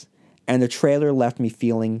this, and the trailer left me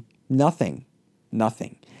feeling nothing.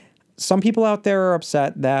 Some people out there are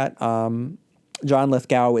upset that John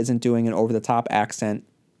Lithgow isn't doing an over-the-top accent.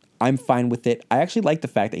 I'm fine with it. I actually like the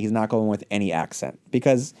fact that he's not going with any accent,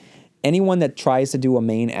 because anyone that tries to do a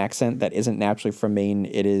Maine accent that isn't naturally from Maine,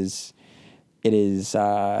 it is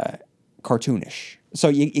cartoonish. So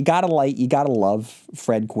you gotta love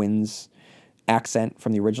Fred Quinn's accent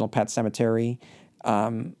from the original Pet Sematary,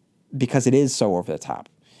 because it is so over the top.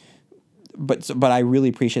 But I really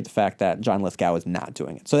appreciate the fact that John Lithgow is not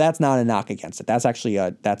doing it. So that's not a knock against it. That's actually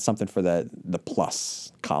that's something for the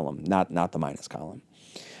plus column, not the minus column.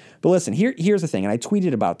 But listen, here's the thing, and I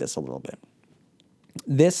tweeted about this a little bit.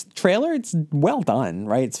 This trailer, it's well done,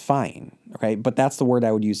 right? It's fine, okay? But that's the word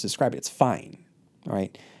I would use to describe it. It's fine, all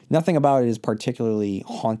right? Nothing about it is particularly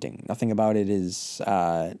haunting. Nothing about it is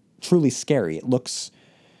truly scary. It looks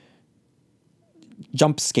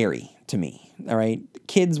jump scary to me, all right?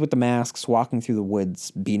 Kids with the masks walking through the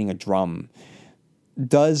woods, beating a drum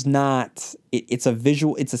does not, it's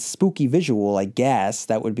a spooky visual, I guess,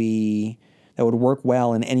 that would work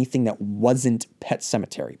well in anything that wasn't Pet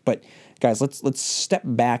Sematary. But guys, let's step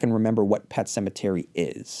back and remember what Pet Sematary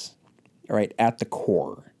is, all right, at the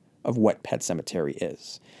core of what Pet Sematary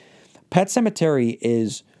is. Pet Sematary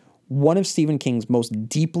is one of Stephen King's most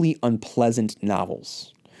deeply unpleasant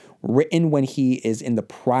novels, written when he is in the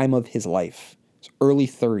prime of his life, his early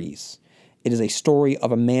 30s. It is a story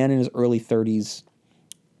of a man in his early 30s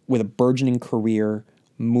with a burgeoning career,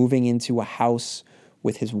 moving into a house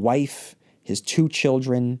with his wife, his 2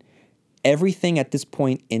 children. Everything at this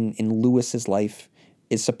point in Lewis's life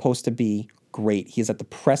is supposed to be great. He is at the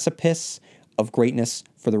precipice of greatness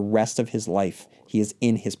for the rest of his life. He is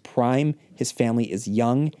in his prime. His family is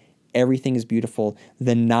young. Everything is beautiful.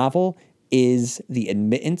 The novel is the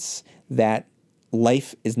admittance that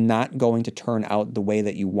life is not going to turn out the way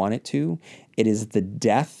that you want it to. It is the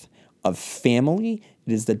death of family.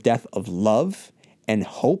 It is the death of love and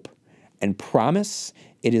hope and promise.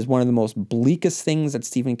 It is one of the most bleakest things that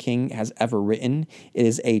Stephen King has ever written. It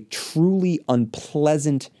is a truly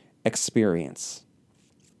unpleasant experience,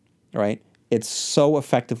 right? It's so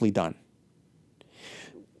effectively done.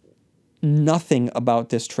 Nothing about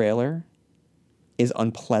this trailer is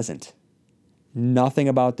unpleasant. Nothing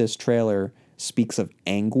about this trailer speaks of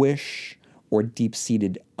anguish or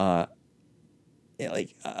deep-seated,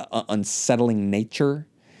 unsettling nature.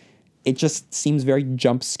 It just seems very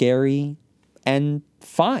jump-scary and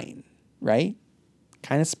fine, right?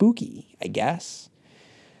 Kind of spooky, I guess.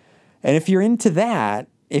 And if you're into that,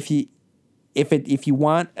 if you're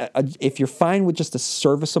fine with just a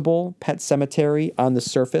serviceable Pet Sematary on the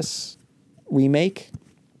surface remake,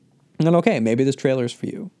 then okay, maybe this trailer is for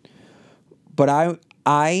you. But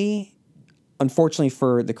I unfortunately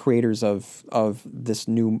for the creators of this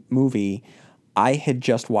new movie, I had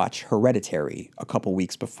just watched Hereditary a couple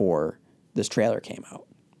weeks before this trailer came out.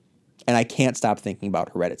 And I can't stop thinking about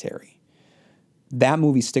Hereditary. That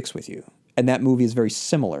movie sticks with you. And that movie is very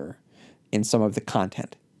similar in some of the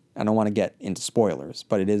content. I don't want to get into spoilers,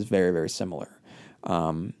 but it is very, very similar.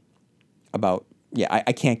 I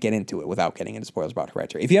can't get into it without getting into spoilers about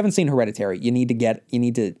Hereditary. If you haven't seen Hereditary, you need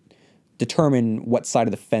to determine what side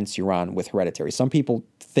of the fence you're on with Hereditary. Some people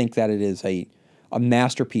think that it is a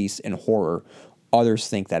masterpiece in horror. Others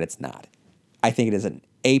think that it's not. I think it is an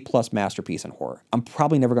A+ masterpiece in horror. I'm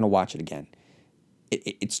probably never going to watch it again.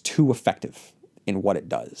 It's too effective in what it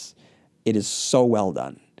does. It is so well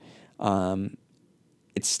done.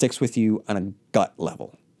 It sticks with you on a gut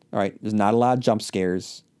level. All right, there's not a lot of jump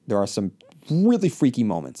scares. There are some really freaky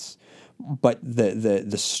moments, but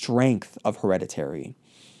the strength of Hereditary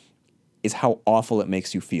is how awful it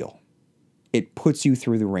makes you feel. It puts you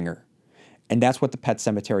through the ringer, and that's what the Pet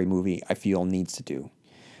Sematary movie, I feel, needs to do.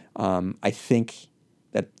 I think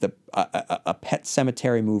that a Pet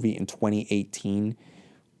Sematary movie in 2018,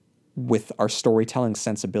 with our storytelling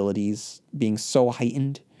sensibilities being so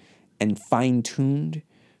heightened and fine-tuned,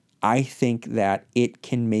 I think that it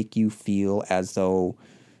can make you feel as though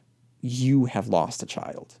you have lost a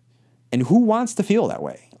child. And who wants to feel that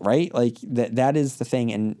way, right? Like that is the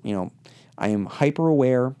thing. And, I am hyper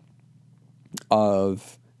aware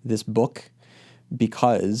of this book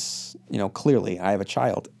because, clearly I have a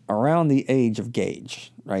child around the age of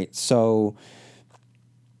Gage, right? So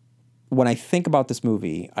when I think about this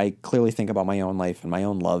movie, I clearly think about my own life and my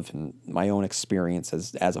own love and my own experience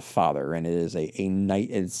as a father. And it is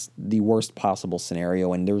it's the worst possible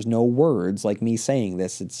scenario. And there's no words like me saying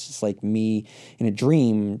this. It's just like me in a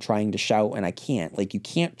dream trying to shout and I can't. Like, you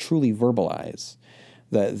can't truly verbalize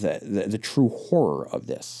the true horror of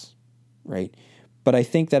this, right? But I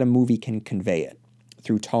think that a movie can convey it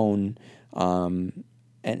through tone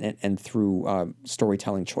and through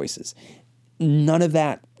storytelling choices. None of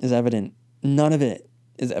that is evident. None of it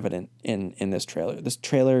is evident in this trailer. This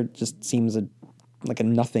trailer just seems like a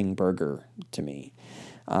nothing burger to me.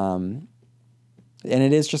 And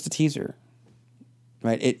it is just a teaser,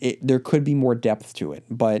 right? There could be more depth to it,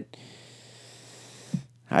 but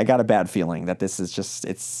I got a bad feeling that this is just,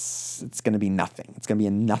 it's going to be nothing. It's going to be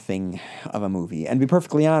a nothing of a movie. And to be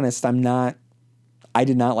perfectly honest, I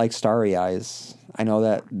did not like Starry Eyes. I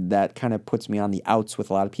know that kind of puts me on the outs with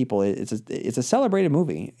a lot of people. It's a celebrated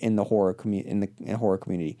movie in the horror horror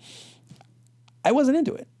community. I wasn't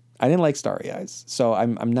into it. I didn't like Starry Eyes, so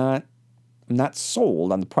I'm not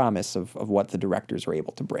sold on the promise of what the directors are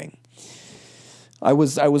able to bring. I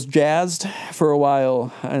was jazzed for a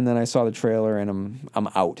while, and then I saw the trailer, and I'm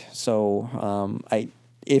out. So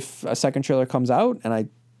if a second trailer comes out and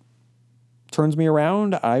turns me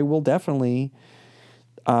around, I will definitely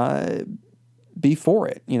be for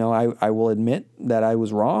it. I will admit that I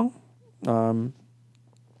was wrong,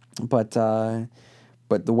 but the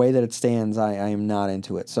way that it stands, I am not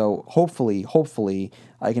into it. So hopefully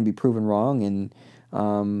I can be proven wrong, and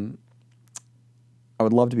I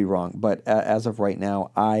would love to be wrong. But as of right now,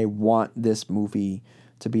 I want this movie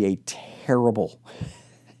to be a terrible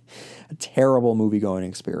movie going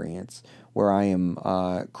experience where I am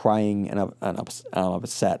crying and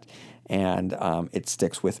upset, and it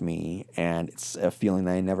sticks with me, and it's a feeling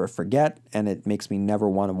that I never forget, and it makes me never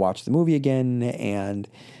want to watch the movie again, and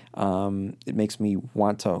it makes me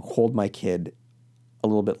want to hold my kid a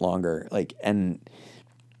little bit longer, and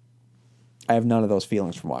I have none of those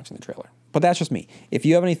feelings from watching the trailer. But that's just me. If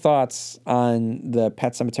you have any thoughts on the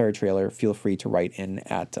Pet Sematary trailer, feel free to write in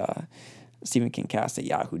at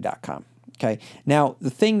StephenKingCast@yahoo.com. Okay. Now, the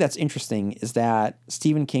thing that's interesting is that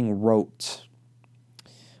Stephen King wrote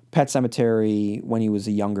Pet Sematary when he was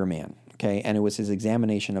a younger man. Okay. And it was his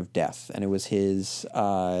examination of death, and it was his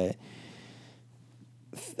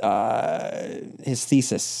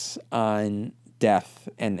thesis on death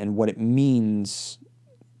and what it means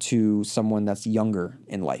to someone that's younger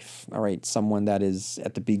in life. All right. Someone that is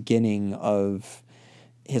at the beginning of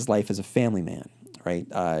his life as a family man. Right.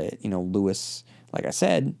 Lewis, like I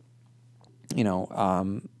said,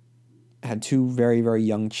 had two very, very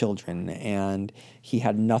young children, and he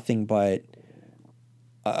had nothing but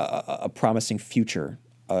a promising future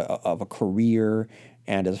of a career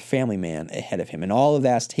and as a family man ahead of him. And all of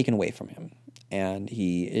that's taken away from him. And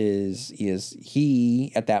he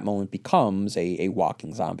at that moment becomes a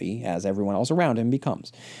walking zombie, as everyone else around him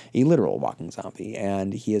becomes a literal walking zombie.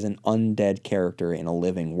 And he is an undead character in a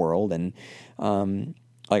living world. And,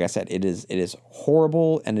 like I said, it is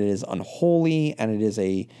horrible, and it is unholy, and it is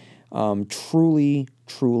a truly,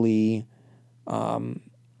 truly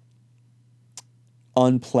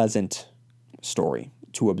unpleasant story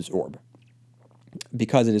to absorb,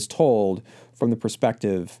 because it is told from the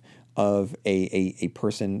perspective of a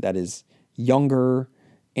person that is younger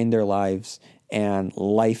in their lives, and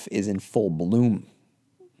life is in full bloom.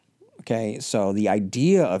 Okay, so the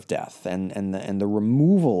idea of death and the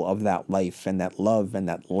removal of that life and that love and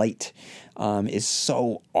that light is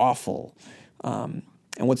so awful. And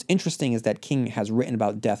what's interesting is that King has written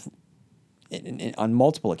about death on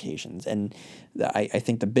multiple occasions, and I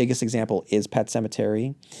think the biggest example is Pet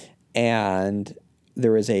Sematary, and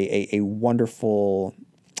there is a wonderful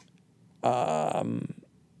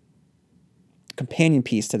companion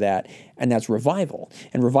piece to that, and that's Revival.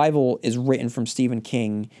 And Revival is written from Stephen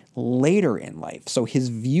King later in life, so his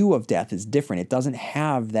view of death is different. It doesn't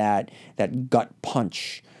have that gut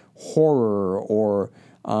punch horror or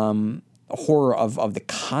horror of the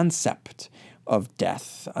concept of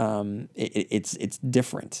death. It's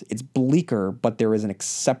different. It's bleaker, but there is an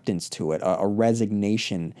acceptance to it, a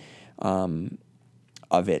resignation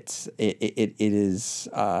of it. It is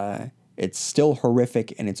it's still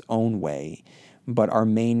horrific in its own way, but our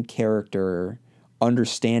main character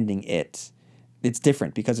understanding it's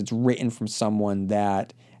different because it's written from someone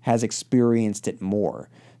that has experienced it more.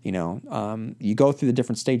 You go through the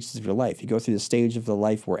different stages of your life. You go through the stage of the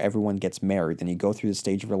life where everyone gets married. Then you go through the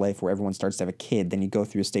stage of your life where everyone starts to have a kid. Then you go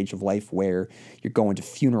through a stage of life where you're going to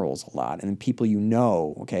funerals a lot. And then people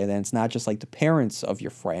okay, then it's not just like the parents of your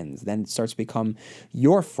friends. Then it starts to become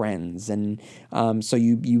your friends. And so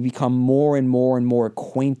you become more and more and more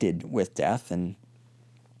acquainted with death, and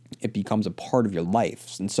it becomes a part of your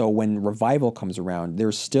life. And so when Revival comes around,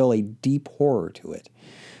 there's still a deep horror to it.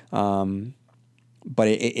 But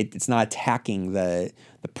it's not attacking the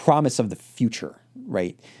promise of the future,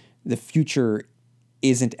 right? The future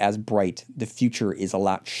isn't as bright. The future is a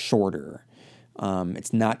lot shorter.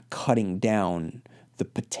 It's not cutting down the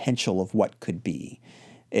potential of what could be.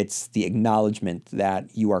 It's the acknowledgement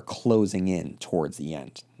that you are closing in towards the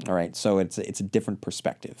end. All right, so it's a different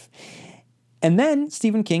perspective. And then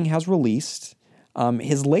Stephen King has released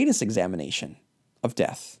his latest examination of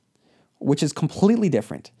death, which is completely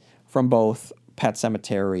different from both Pet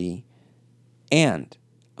Sematary and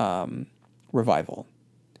Revival.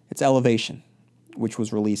 It's Elevation, which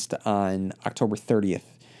was released on October 30th,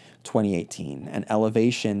 2018. And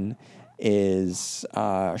Elevation is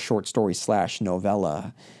a short story /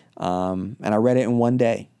 novella. And I read it in one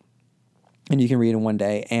day. And you can read it in one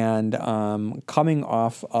day. And coming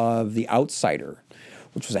off of The Outsider,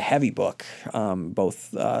 which was a heavy book,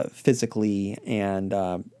 both physically and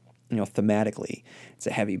thematically. It's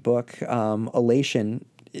a heavy book. Elation,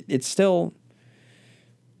 it's still,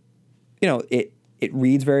 it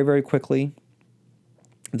reads very, very quickly.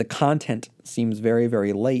 The content seems very,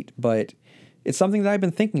 very light, but it's something that I've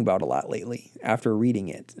been thinking about a lot lately after reading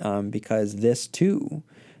it, because this too,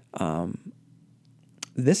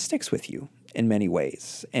 this sticks with you in many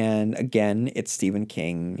ways. And again, it's Stephen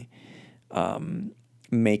King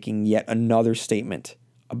making yet another statement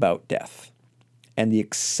about death and the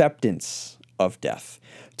acceptance of death,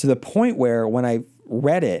 to the point where when I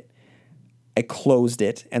read it, I closed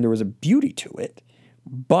it, and there was a beauty to it.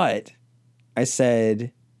 But I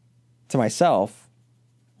said to myself,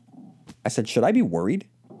 should I be worried?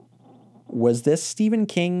 Was this Stephen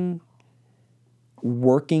King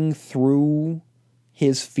working through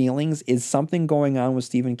his feelings? Is something going on with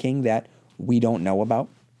Stephen King that we don't know about?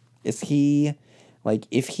 Is he, like,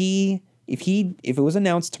 if it was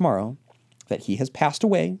announced tomorrow that he has passed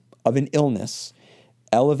away of an illness,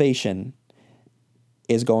 Elevation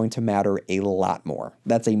is going to matter a lot more.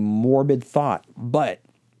 That's a morbid thought, but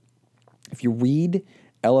if you read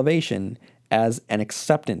Elevation as an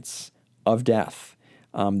acceptance of death,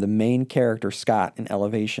 the main character, Scott, in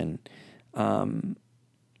Elevation,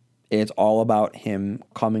 it's all about him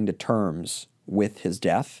coming to terms with his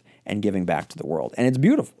death and giving back to the world. And it's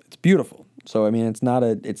beautiful. It's beautiful. So, I mean, it's not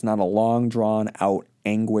a long, drawn-out,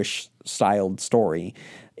 anguish-styled story.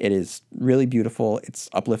 It is really beautiful. It's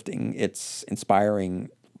uplifting. It's inspiring.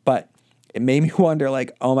 But it made me wonder,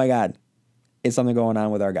 like, oh, my God, is something going on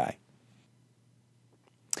with our guy?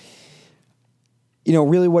 You know,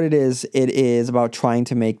 really what it is about trying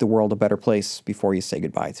to make the world a better place before you say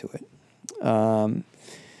goodbye to it.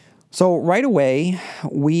 So right away,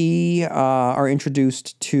 we are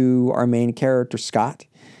introduced to our main character, Scott.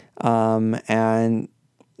 And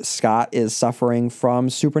Scott is suffering from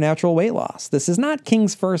supernatural weight loss. This is not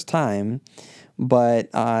King's first time, but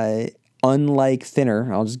unlike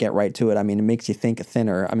Thinner, I'll just get right to it. I mean, it makes you think of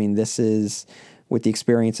Thinner. I mean, this is with the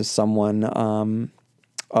experience of someone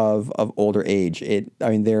of older age.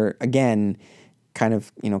 They're, again, kind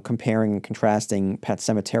of, comparing and contrasting Pet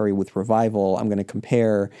Sematary with Revival. I'm going to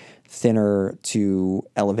compare Thinner to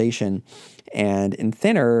Elevation. And in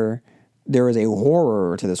Thinner, there is a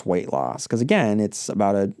horror to this weight loss. Because, again, it's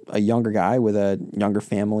about a younger guy with a younger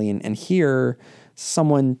family. And here,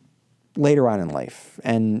 someone later on in life.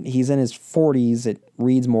 And he's in his 40s. It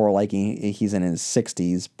reads more like he's in his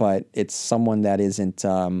 60s. But it's someone that isn't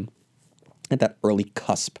at that early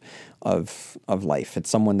cusp of life. It's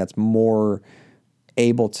someone that's more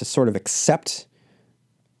able to sort of accept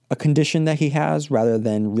a condition that he has rather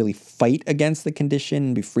than really fight against the condition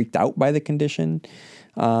and be freaked out by the condition.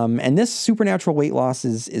 And this supernatural weight loss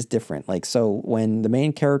is different. Like, so when the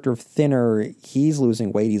main character of Thinner, he's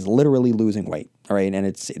losing weight, he's literally losing weight, all right? And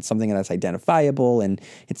it's something that's identifiable, and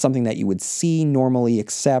it's something that you would see normally,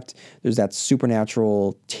 except there's that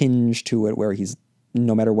supernatural tinge to it where he's,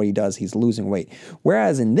 no matter what he does, he's losing weight.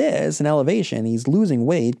 Whereas in Elevation, he's losing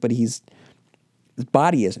weight, but his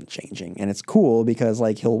body isn't changing. And it's cool because,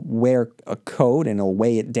 like, he'll wear a coat and he'll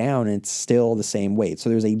weigh it down and it's still the same weight. So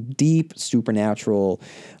there's a deep supernatural,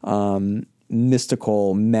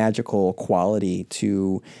 mystical, magical quality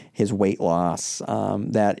to his weight loss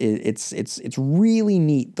that it's really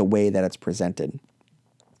neat the way that it's presented.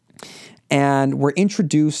 And we're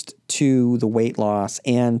introduced to the weight loss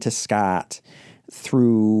and to Scott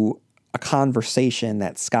through a conversation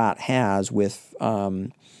that Scott has with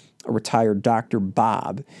a retired Dr.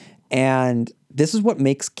 Bob. And this is what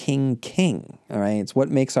makes King King, all right? It's what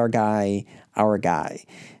makes our guy our guy.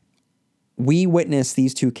 We witness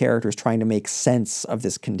these two characters trying to make sense of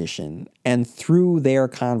this condition. And through their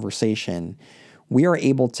conversation, we are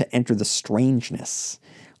able to enter the strangeness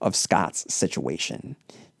of Scott's situation.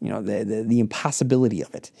 The impossibility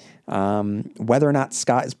of it. Whether or not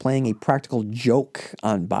Scott is playing a practical joke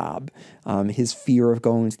on Bob, his fear of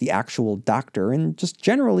going to the actual doctor, and just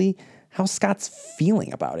generally how Scott's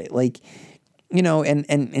feeling about it. Like,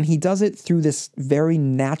 and he does it through this very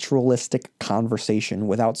naturalistic conversation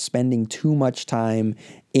without spending too much time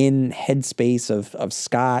in headspace of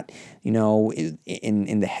Scott, in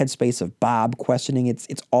the headspace of Bob questioning. It's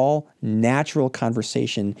all natural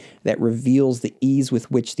conversation that reveals the ease with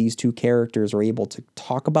which these two characters are able to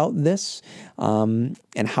talk about this, and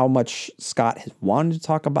how much Scott has wanted to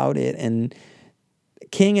talk about it. And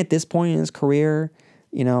King, at this point in his career,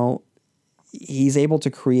 he's able to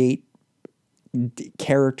create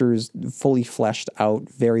characters fully fleshed out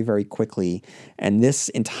very, very quickly. And this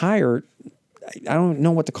entire, I don't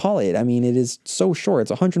know what to call it. I mean, it is so short.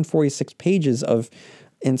 It's 146 pages and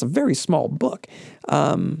it's a very small book.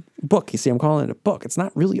 You see, I'm calling it a book. It's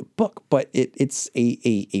not really a book, but it's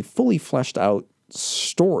a fully fleshed out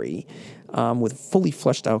story with fully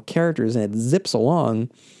fleshed out characters, and it zips along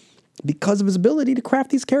because of his ability to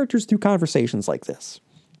craft these characters through conversations like this.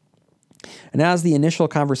 And as the initial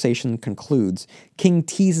conversation concludes, King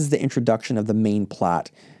teases the introduction of the main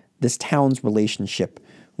plot, this town's relationship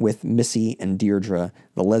with Missy and Deirdre,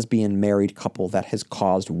 the lesbian married couple that has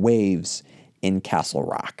caused waves in Castle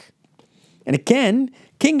Rock. And again,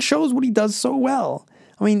 King shows what he does so well.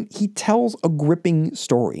 I mean, he tells a gripping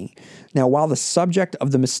story. Now, while the subject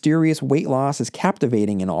of the mysterious weight loss is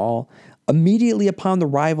captivating and all, immediately upon the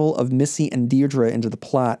arrival of Missy and Deirdre into the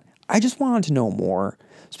plot, I just wanted to know more.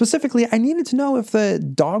 Specifically, I needed to know if the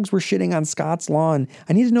dogs were shitting on Scott's lawn.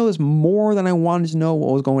 I needed to know this more than I wanted to know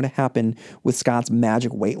what was going to happen with Scott's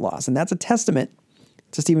magic weight loss. And that's a testament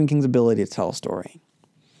to Stephen King's ability to tell a story.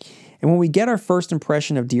 And when we get our first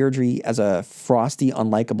impression of Deirdre as a frosty,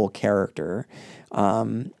 unlikable character,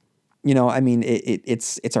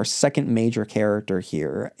 it's our second major character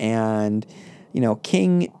here. And,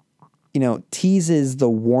 King, teases the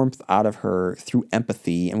warmth out of her through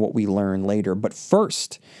empathy and what we learn later. But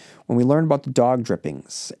first, when we learn about the dog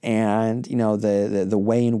drippings and, the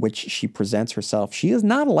way in which she presents herself, she is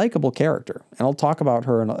not a likable character. And I'll talk about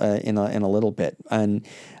her in a little bit. And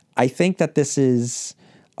I think that this is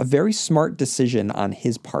a very smart decision on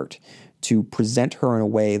his part to present her in a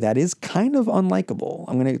way that is kind of unlikable.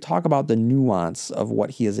 I'm going to talk about the nuance of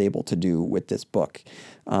what he is able to do with this book.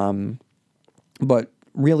 But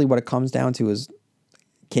really what it comes down to is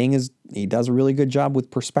King he does a really good job with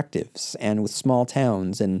perspectives and with small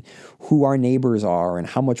towns and who our neighbors are and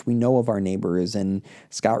how much we know of our neighbors. And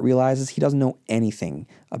Scott realizes he doesn't know anything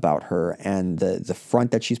about her. And the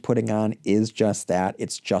front that she's putting on is just that.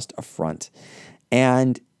 It's just a front.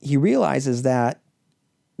 And he realizes that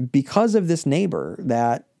because of this neighbor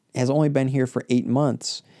that has only been here for 8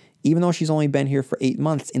 months, even though she's only been here for 8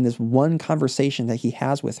 months, in this one conversation that he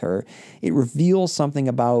has with her, it reveals something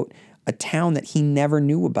about a town that he never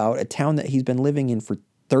knew about, a town that he's been living in for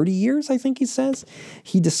 30 years, I think he says.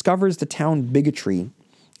 He discovers the town bigotry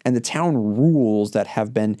and the town rules that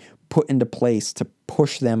have been put into place to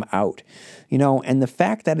push them out. And the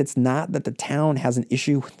fact that it's not that the town has an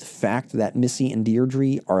issue with the fact that Missy and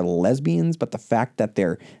Deirdre are lesbians, but the fact that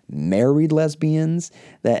they're married lesbians,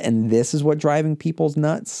 and this is what driving people's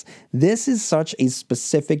nuts. This is such a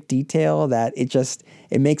specific detail that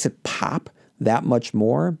it makes it pop that much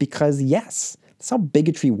more because, yes, that's how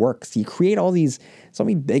bigotry works. You create so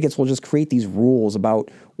many bigots will just create these rules about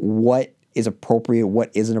what is appropriate, what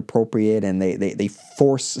isn't appropriate, and they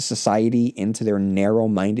force society into their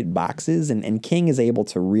narrow-minded boxes, and King is able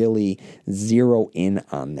to really zero in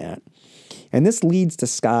on that. And this leads to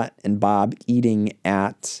Scott and Bob eating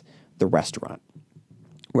at the restaurant,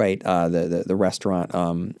 right? The restaurant,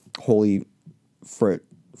 Holy Fruit,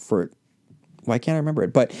 why can't I remember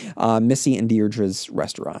it? But Missy and Deirdre's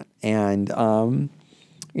restaurant. And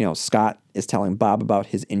Scott is telling Bob about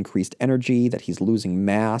his increased energy, that he's losing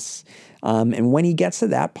mass. And when he gets to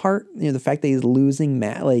that part, the fact that he's losing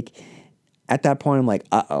mass, at that point, I'm like,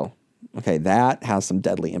 uh-oh. Okay, that has some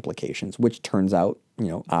deadly implications, which turns out,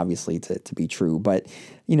 obviously to be true. But,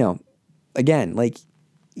 again,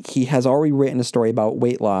 he has already written a story about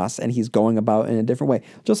weight loss and he's going about it in a different way.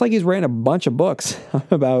 Just like he's written a bunch of books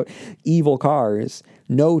about evil cars,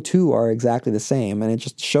 no two are exactly the same. And it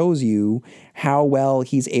just shows you how well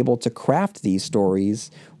he's able to craft these stories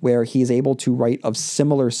where he's able to write of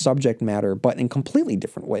similar subject matter, but in completely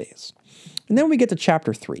different ways. And then we get to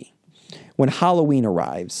chapter 3, when Halloween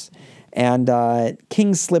arrives. And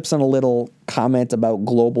King slips in a little comment about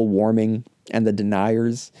global warming and the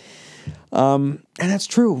deniers. And that's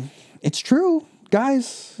true. It's true,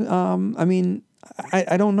 guys.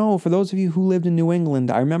 I don't know. For those of you who lived in New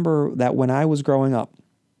England, I remember that when I was growing up,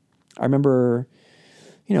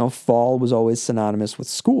 fall was always synonymous with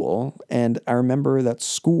school. And I remember that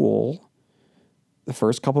school, the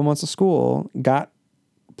first couple months of school, got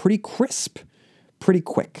pretty crisp pretty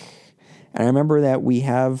quick. And I remember that we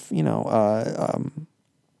have,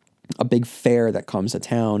 a big fair that comes to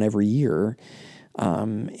town every year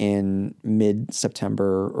in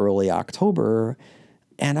mid-September, early October.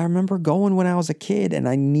 And I remember going when I was a kid and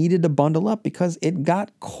I needed to bundle up because it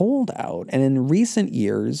got cold out. And in recent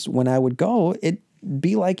years, when I would go, it'd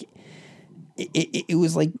be like, it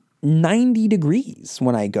was like 90 degrees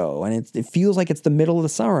when I go. And it feels like it's the middle of the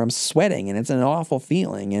summer. I'm sweating and it's an awful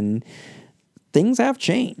feeling. And things have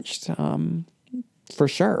changed for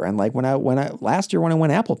sure. And like last year when I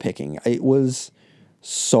went apple picking, it was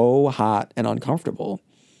so hot and uncomfortable.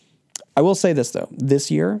 I will say this though,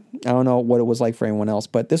 this year, I don't know what it was like for anyone else,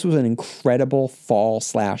 but this was an incredible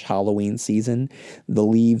fall/Halloween season. The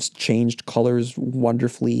leaves changed colors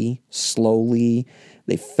wonderfully, slowly.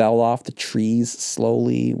 They fell off the trees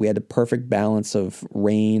slowly. We had a perfect balance of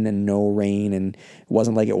rain and no rain, and it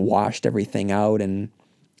wasn't like it washed everything out. And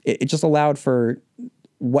it just allowed for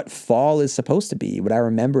what fall is supposed to be, what I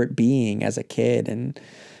remember it being as a kid. And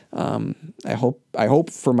I hope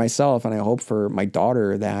for myself, and I hope for my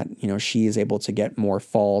daughter that, she is able to get more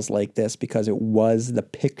falls like this, because it was the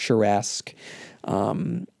picturesque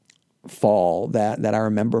fall that I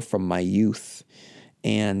remember from my youth.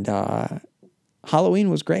 And Halloween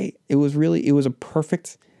was great. It was a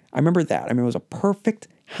perfect, I remember that. I mean, it was a perfect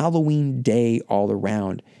Halloween day all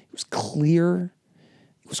around. It was clear,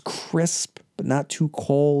 it was crisp, but not too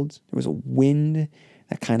cold. There was a wind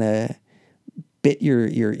that kind of bit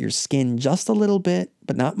your skin just a little bit,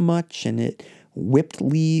 but not much, and it whipped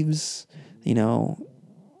leaves,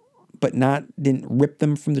 but didn't rip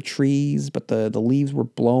them from the trees, but the leaves were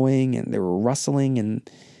blowing and they were rustling, and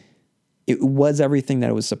it was everything that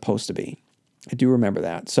it was supposed to be. I do remember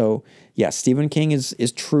that. So yeah, Stephen King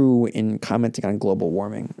is true in commenting on global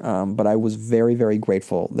warming, but I was very, very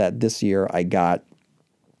grateful that this year I got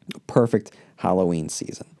a perfect Halloween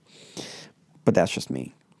season. But that's just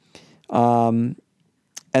me. And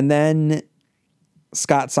then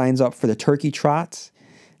Scott signs up for the turkey trot.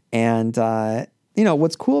 And,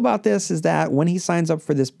 what's cool about this is that when he signs up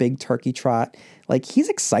for this big turkey trot, he's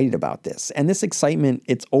excited about this. And this excitement,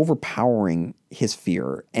 it's overpowering his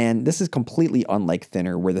fear. And this is completely unlike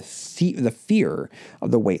Thinner, where the fear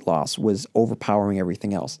of the weight loss was overpowering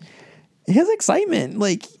everything else. His excitement,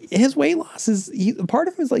 his weight loss part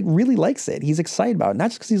of him is really likes it. He's excited about it, not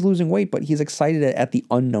just because he's losing weight, but he's excited at the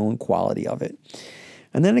unknown quality of it.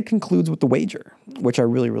 And then it concludes with the wager, which I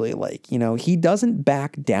really, really like. He doesn't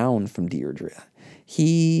back down from Deirdre.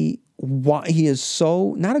 He is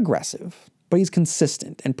so not aggressive, but he's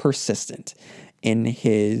consistent and persistent in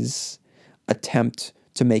his attempt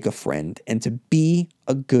to make a friend and to be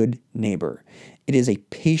a good neighbor. It is a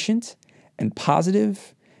patient and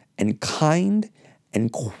positive and kind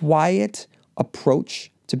and quiet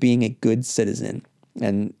approach to being a good citizen.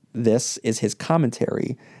 And this is his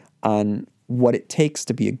commentary on what it takes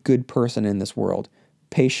to be a good person in this world: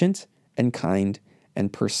 patient and kind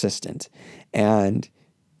and persistent. And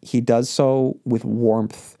he does so with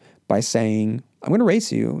warmth by saying, I'm going to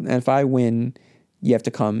race you, and if I win, you have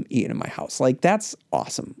to come eat in my house. That's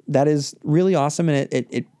awesome. That is really awesome, and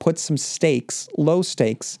it puts some stakes, low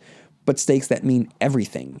stakes, but stakes that mean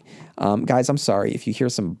everything. Guys, I'm sorry if you hear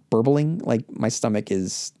some burbling. My stomach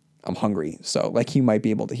I'm hungry, so you might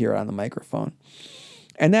be able to hear it on the microphone.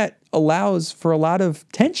 And that allows for a lot of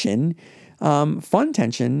tension, fun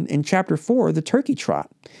tension in chapter 4, the turkey trot.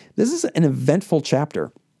 This is an eventful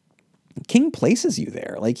chapter. King places you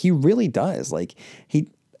there. He really does.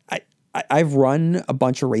 I've run a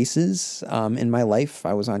bunch of races in my life.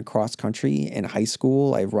 I was on cross country in high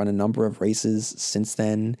school. I've run a number of races since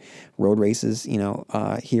then, road races,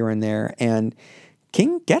 here and there. And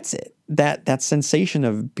King gets it. That sensation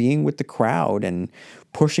of being with the crowd and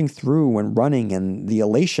pushing through and running, and the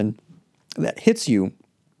elation that hits you,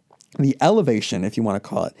 the elevation, if you want to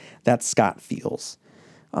call it, that Scott feels.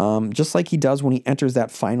 Just like he does when he enters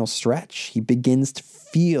that final stretch. He begins to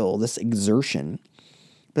feel this exertion.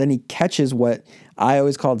 But then he catches what I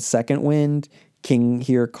always called second wind. King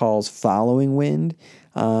here calls following wind.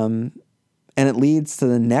 And it leads to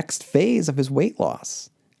the next phase of his weight loss,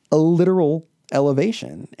 a literal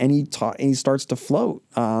elevation. And he starts to float.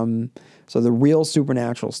 So the real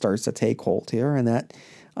supernatural starts to take hold here. And that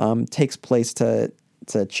takes place to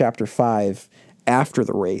chapter 5 after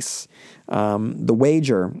the race. The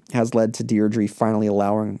wager has led to Deirdre finally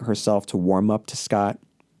allowing herself to warm up to Scott.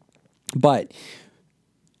 But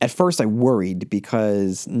at first I worried,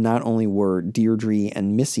 because not only were Deirdre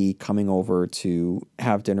and Missy coming over to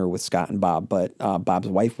have dinner with Scott and Bob, but Bob's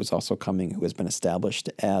wife was also coming, who has been established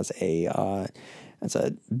as a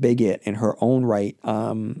bigot in her own right.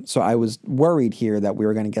 So I was worried here that we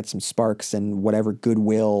were going to get some sparks, and whatever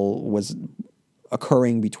goodwill was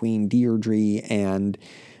occurring between Deirdre and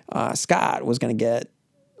Scott was going to get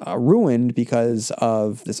ruined because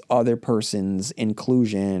of this other person's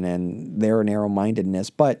inclusion and their narrow-mindedness.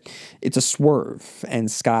 But it's a swerve, and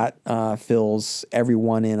Scott fills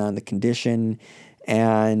everyone in on the condition,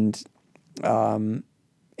 and in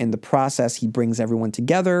the process, he brings everyone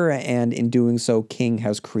together, and in doing so, King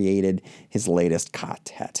has created his latest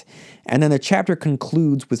quartet. And then the chapter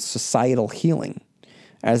concludes with societal healing,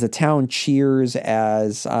 as the town cheers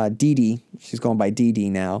as Dee Dee, she's going by Dee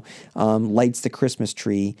Dee now, lights the Christmas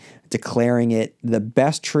tree, declaring it the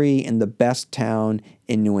best tree in the best town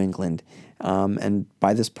in New England. And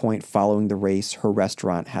by this point, following the race, her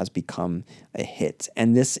restaurant has become a hit.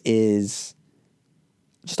 And this is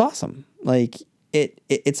just awesome.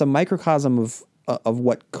 It's a microcosm of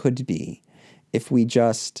what could be if we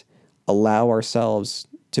just allow ourselves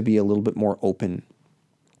to be a little bit more open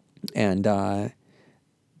and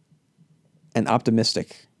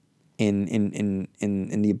optimistic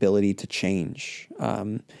in the ability to change.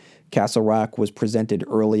 Castle Rock was presented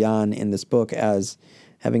early on in this book as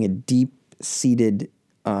having a deep-seated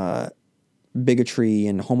bigotry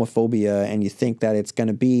and homophobia, and you think that it's going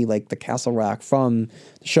to be like the Castle Rock from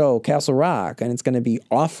the show Castle Rock, and it's going to be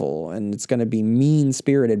awful, and it's going to be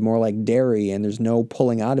mean-spirited, more like Derry, and there's no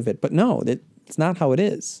pulling out of it. But no, it's not how it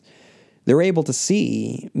is. They're able to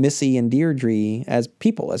see Missy and Deirdre as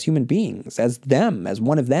people, as human beings, as them, as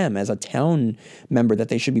one of them, as a town member that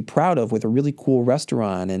they should be proud of, with a really cool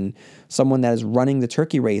restaurant and someone that is running the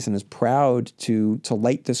turkey race and is proud to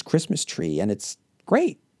light this Christmas tree. And it's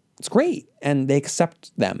great. It's great. And they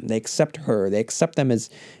accept them. They accept her. They accept them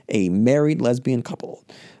as a married lesbian couple.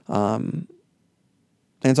 And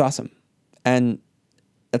it's awesome. And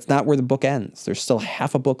that's not where the book ends. There's still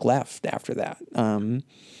half a book left after that.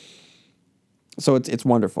 So it's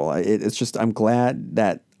wonderful. It's just, I'm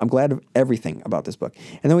glad of everything about this book.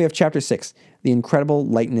 And then we have chapter 6, The Incredible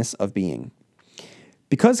Lightness of Being.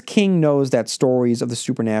 Because King knows that stories of the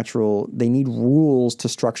supernatural, they need rules to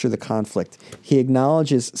structure the conflict, he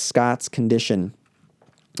acknowledges Scott's condition,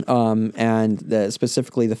 and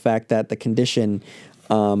specifically the fact that the condition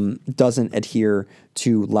doesn't adhere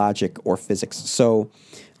to logic or physics. So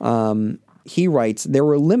he writes, there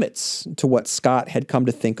were limits to what Scott had come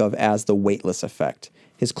to think of as the weightless effect.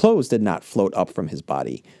 His clothes did not float up from his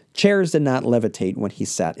body. Chairs did not levitate when he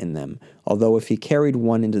sat in them, although if he carried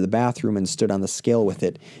one into the bathroom and stood on the scale with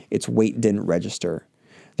it, its weight didn't register.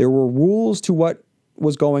 There were rules to what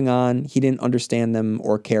was going on. He didn't understand them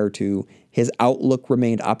or care to. His outlook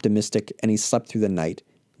remained optimistic, and he slept through the night.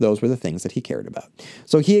 Those were the things that he cared about.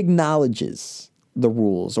 So he acknowledges the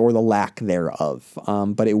rules or the lack thereof,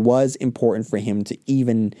 but it was important for him to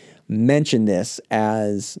even mention this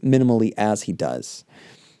as minimally as he does.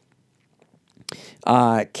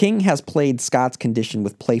 King has played Scott's condition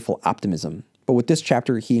with playful optimism, but with this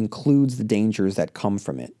chapter he includes the dangers that come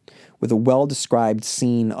from it, with a well-described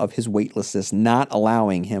scene of his weightlessness not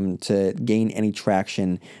allowing him to gain any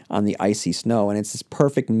traction on the icy snow, and it's this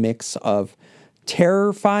perfect mix of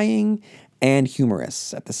terrifying and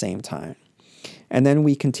humorous at the same time. And then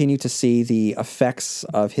we continue to see the effects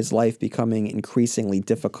of his life becoming increasingly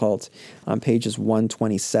difficult on pages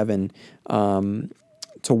 127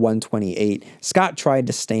 to 128. Scott tried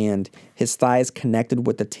to stand. His thighs connected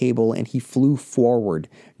with the table, and he flew forward,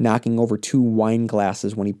 knocking over 2 wine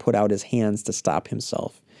glasses when he put out his hands to stop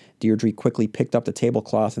himself. Deirdre quickly picked up the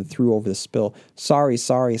tablecloth and threw over the spill. Sorry,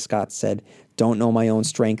 Scott said. Don't know my own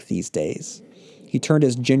strength these days. He turned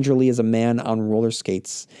as gingerly as a man on roller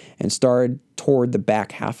skates and started toward the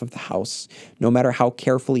back half of the house. No matter how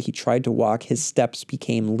carefully he tried to walk, his steps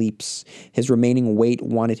became leaps. His remaining weight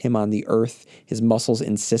wanted him on the earth. His muscles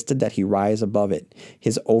insisted that he rise above it.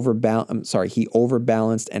 He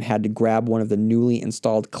overbalanced and had to grab one of the newly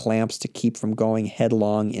installed clamps to keep from going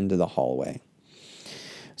headlong into the hallway.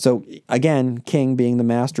 So again, King being the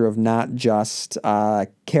master of not just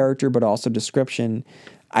character but also description.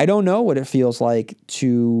 I don't know what it feels like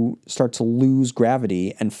to start to lose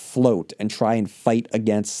gravity and float and try and fight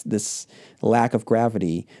against this lack of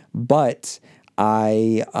gravity, but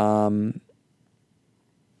I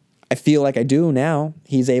feel like I do now.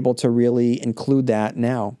 He's able to really include that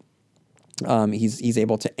now. He's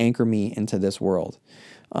able to anchor me into this world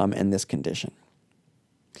and this condition.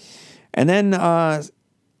 And then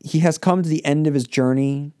he has come to the end of his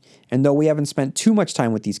journey, and though we haven't spent too much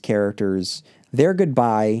time with these characters, their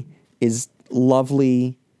goodbye is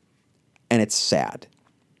lovely, and it's sad.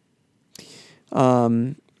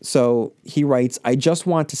 So he writes, I just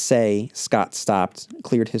want to say, Scott stopped,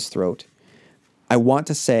 cleared his throat. I want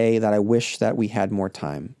to say that I wish that we had more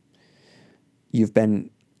time. You've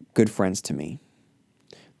been good friends to me.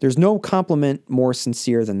 There's no compliment more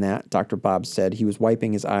sincere than that, Dr. Bob said. He was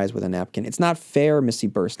wiping his eyes with a napkin. It's not fair, Missy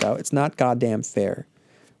burst out. It's not goddamn fair.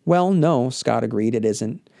 Well, no, Scott agreed, it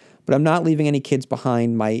isn't. But I'm not leaving any kids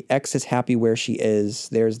behind. My ex is happy where she is.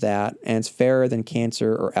 There's that. And it's fairer than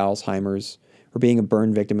cancer or Alzheimer's or being a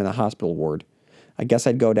burn victim in a hospital ward. I guess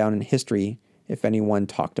I'd go down in history if anyone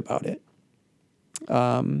talked about it.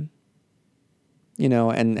 And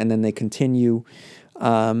then they continue.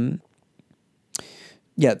 So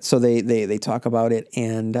they talk about it,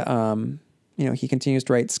 and, he continues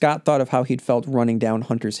to write, Scott thought of how he'd felt running down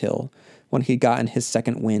Hunter's Hill when he'd gotten his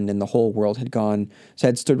second wind and the whole world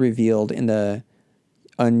had stood revealed in the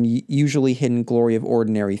unusually hidden glory of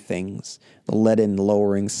ordinary things, the leaden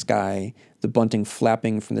lowering sky, the bunting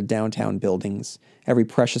flapping from the downtown buildings, every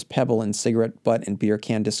precious pebble and cigarette butt and beer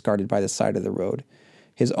can discarded by the side of the road,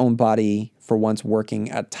 his own body for once working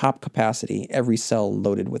at top capacity, every cell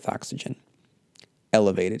loaded with oxygen.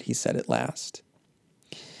 elevated, he said at last.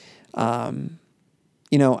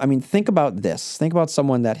 Think about this. Think about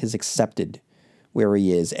someone that has accepted where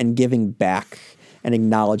he is and giving back and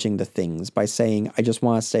acknowledging the things by saying, I just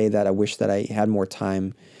want to say that I wish that I had more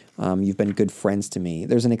time. You've been good friends to me.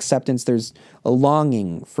 There's an acceptance. There's a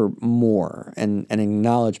longing for more and an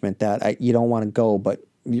acknowledgement that you don't want to go, but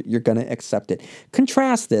you're going to accept it.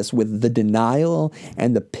 Contrast this with the denial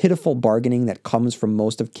and the pitiful bargaining that comes from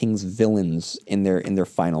most of King's villains in their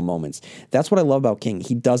final moments. That's what I love about King.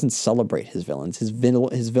 He doesn't celebrate his villains. His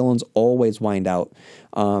villains always wind out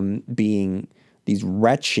being these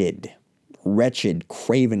wretched,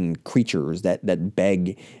 craven creatures that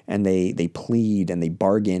beg and they plead and they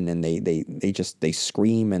bargain and they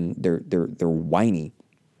scream and they're whiny.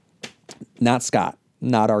 Not Scott,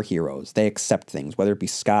 not our heroes. They accept things, whether it be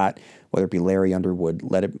Scott, whether it be Larry Underwood,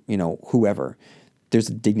 whoever. There's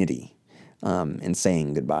a dignity in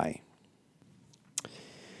saying goodbye.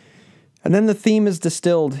 And then the theme is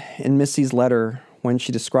distilled in Missy's letter when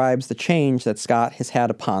she describes the change that Scott has had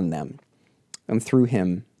upon them and through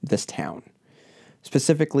him this town.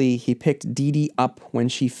 Specifically, he picked Dee Dee up when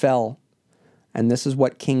she fell, and this is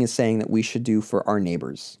what King is saying that we should do for our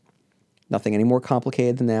neighbors. Nothing any more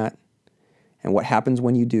complicated than that. And what happens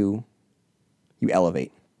when you do? You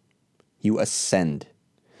elevate. You ascend.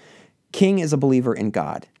 King is a believer in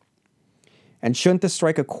God. And shouldn't this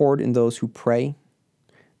strike a chord in those who pray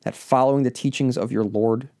that following the teachings of your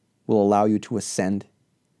Lord will allow you to ascend?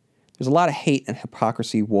 There's a lot of hate and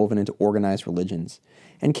hypocrisy woven into organized religions.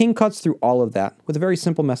 And King cuts through all of that with a very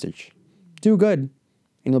simple message. Do good,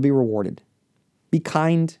 and you'll be rewarded. Be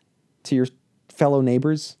kind to your fellow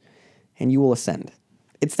neighbors, and you will ascend.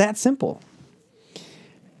 It's that simple.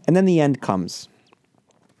 And then the end comes.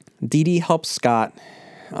 Dee Dee helps Scott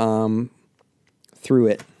through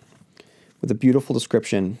it with a beautiful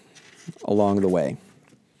description along the way.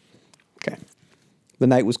 Okay. The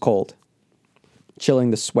night was cold,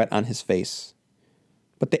 chilling the sweat on his face,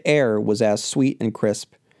 but the air was as sweet and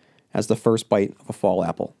crisp as the first bite of a fall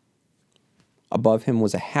apple. Above him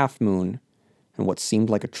was a half moon and what seemed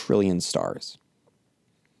like 1 trillion stars.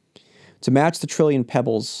 To match the trillion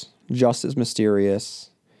pebbles, just as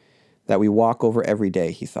mysterious, that we walk over every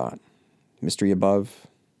day, he thought. Mystery above,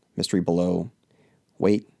 mystery below,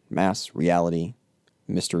 weight, mass, reality,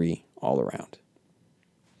 mystery all around.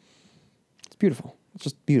 It's beautiful. It's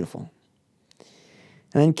just beautiful.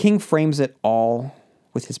 And then King frames it all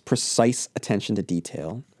with his precise attention to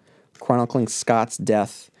detail, chronicling Scott's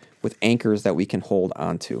death with anchors that we can hold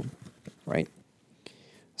onto, right?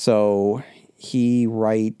 So he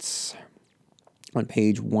writes on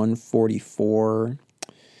page 144,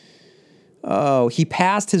 he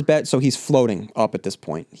passed his bed, so he's floating up at this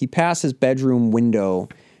point. He passed his bedroom window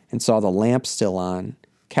and saw the lamp still on,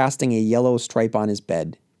 casting a yellow stripe on his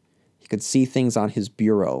bed. He could see things on his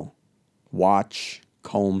bureau, watch,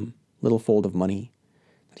 comb, little fold of money,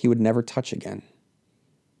 that he would never touch again.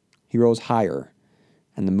 He rose higher,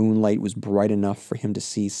 and the moonlight was bright enough for him to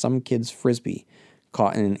see some kid's frisbee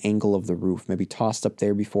caught in an angle of the roof, maybe tossed up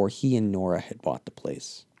there before he and Nora had bought the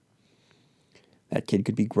place. That kid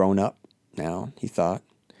could be grown up now, he thought,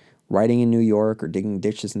 writing in New York or digging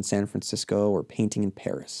ditches in San Francisco or painting in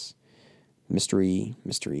Paris. Mystery,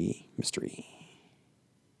 mystery, mystery.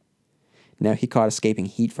 Now he caught escaping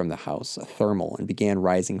heat from the house, a thermal, and began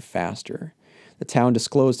rising faster. The town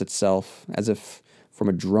disclosed itself as if from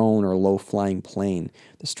a drone or low-flying plane,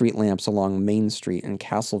 the street lamps along Main Street and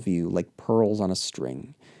Castleview like pearls on a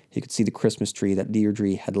string. He could see the Christmas tree that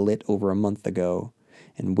Deirdre had lit over a month ago,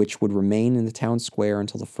 and which would remain in the town square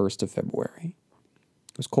until the 1st of February.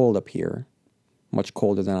 It was cold up here, much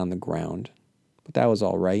colder than on the ground, but that was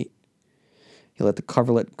all right. He let the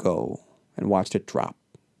coverlet go and watched it drop,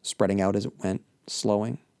 spreading out as it went,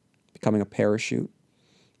 slowing, becoming a parachute,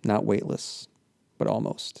 not weightless, but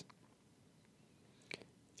almost.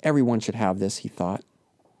 Everyone should have this, he thought,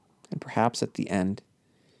 and perhaps at the end,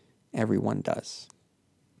 everyone does.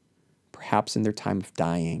 Perhaps in their time of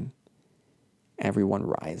dying, everyone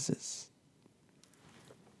rises.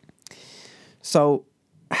 So,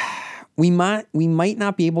 we might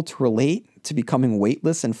not be able to relate to becoming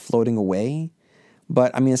weightless and floating away,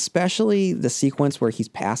 but I mean, especially the sequence where he's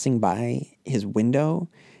passing by his window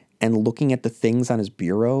and looking at the things on his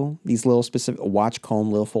bureau, these little specific watch,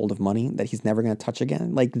 comb, little fold of money that he's never going to touch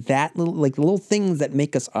again, like that, like little things that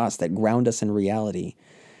make us us, that ground us in reality,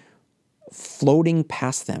 floating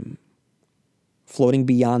past them, floating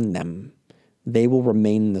beyond them, they will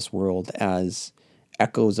remain in this world as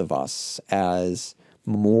echoes of us, as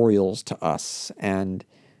memorials to us, and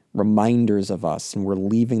reminders of us, and we're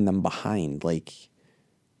leaving them behind. Like,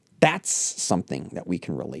 That's something that we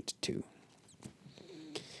can relate to.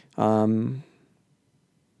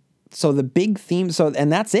 So the big theme,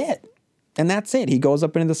 and that's it. And that's it. He goes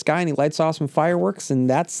up into the sky and he lights off some fireworks, and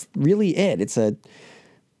that's really it. It's on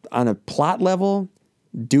a plot level,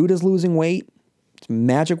 dude is losing weight. It's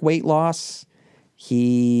magic weight loss.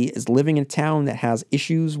 He is living in a town that has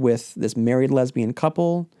issues with this married lesbian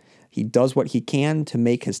couple. He does what he can to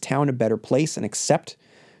make his town a better place and accept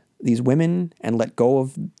these women and let go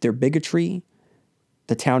of their bigotry.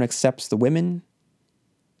 The town accepts the women.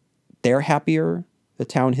 They're happier. The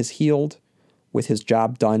town has healed. With his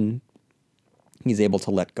job done, he's able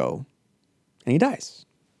to let go. And he dies.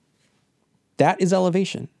 That is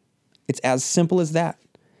elevation. It's as simple as that.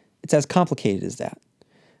 It's as complicated as that.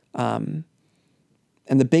 And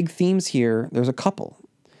the big themes here, there's a couple.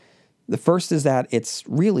 The first is that it's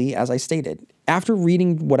really, as I stated, after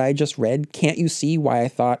reading what I just read, can't you see why I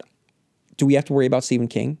thought, do we have to worry about Stephen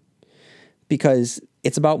King? Because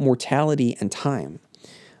it's about mortality and time.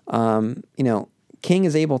 King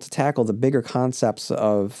is able to tackle the bigger concepts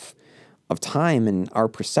of time and our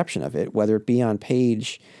perception of it, whether it be on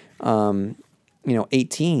page 18,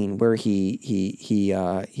 where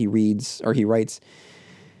he reads or he writes,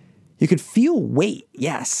 you could feel weight,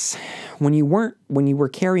 yes. When you were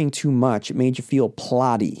carrying too much, it made you feel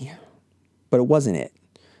ploddy, but it wasn't it.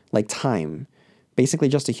 Like time, basically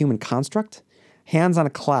just a human construct. Hands on a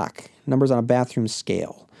clock, numbers on a bathroom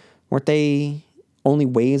scale. Weren't they only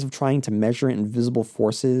ways of trying to measure invisible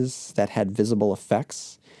forces that had visible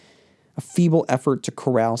effects? A feeble effort to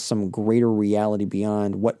corral some greater reality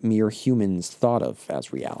beyond what mere humans thought of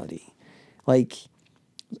as reality.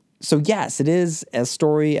 So yes, it is a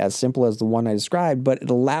story as simple as the one I described, but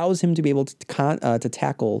it allows him to be able to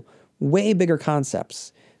tackle way bigger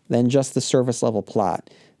concepts than just the surface level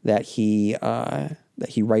plot that he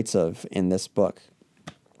writes of in this book.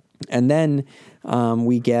 And then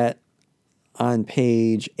we get on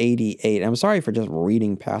page 88. I'm sorry for just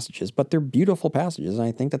reading passages, but they're beautiful passages, and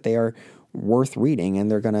I think that they are worth reading,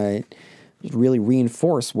 and they're going to really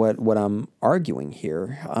reinforce what I'm arguing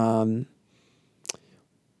here.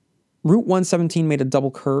 Route 117 made a double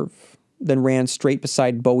curve, then ran straight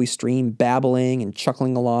beside Bowie Stream, babbling and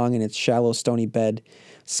chuckling along in its shallow, stony bed.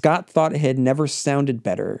 Scott thought it had never sounded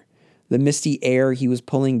better. The misty air he was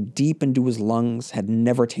pulling deep into his lungs had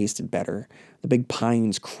never tasted better. The big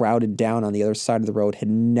pines crowded down on the other side of the road had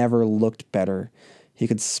never looked better. He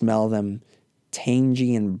could smell them,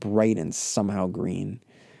 tangy and bright and somehow green.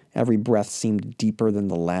 Every breath seemed deeper than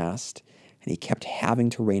the last, and he kept having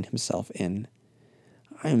to rein himself in.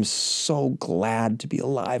 I am so glad to be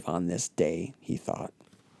alive on this day, he thought.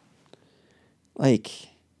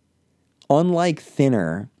 Unlike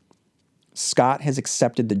Thinner, Scott has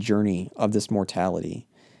accepted the journey of this mortality,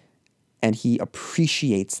 and he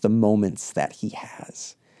appreciates the moments that he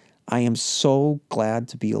has. I am so glad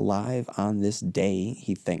to be alive on this day,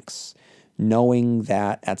 he thinks, knowing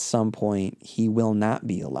that at some point he will not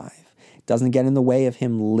be alive. It doesn't get in the way of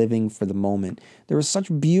him living for the moment. There is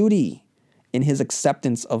such beauty in his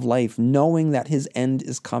acceptance of life, knowing that his end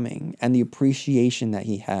is coming and the appreciation that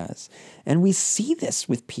he has. And we see this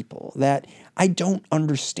with people that I don't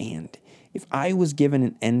understand. If I was given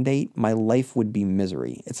an end date, my life would be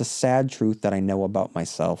misery. It's a sad truth that I know about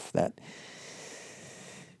myself, that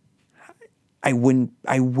I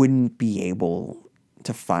wouldn't be able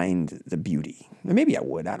to find the beauty. Or maybe I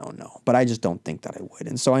would, I don't know. But I just don't think that I would.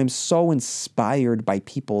 And so I'm so inspired by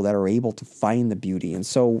people that are able to find the beauty. And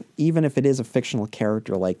so even if it is a fictional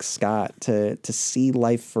character like Scott, to see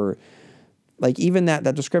life for, even that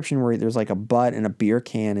description where there's a butt and a beer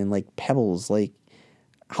can and pebbles,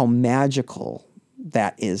 how magical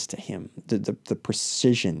that is to him. The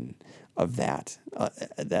precision of that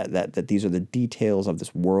these are the details of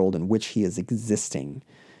this world in which he is existing,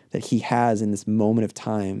 that he has in this moment of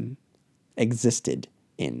time existed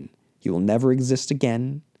in. He will never exist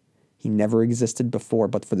again. He never existed before,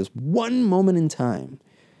 but for this one moment in time,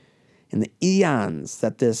 in the eons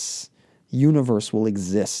that this universe will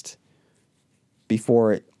exist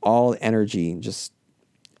before all energy just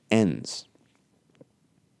ends.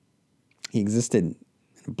 He existed in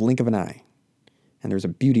a blink of an eye, and there's a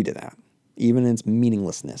beauty to that. Even in its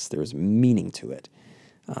meaninglessness, there's meaning to it.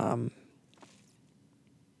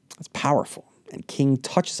 It's powerful. And King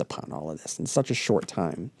touches upon all of this in such a short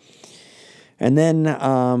time. And then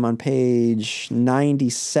on page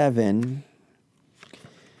 97,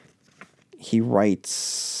 he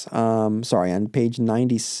writes, on page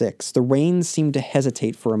 96, the rain seemed to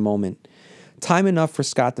hesitate for a moment. Time enough for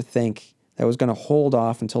Scott to think that it was going to hold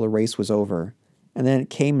off until the race was over. And then it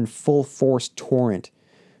came in full force torrent,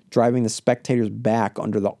 driving the spectators back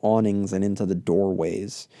under the awnings and into the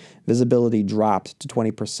doorways. Visibility dropped to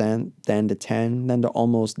 20%, then to 10, then to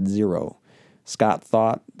almost 0. Scott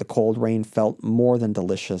thought the cold rain felt more than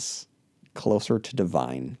delicious, closer to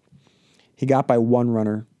divine. He got by one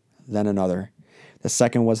runner, then another. The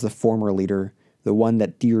second was the former leader, the one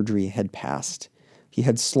that Deirdre had passed. He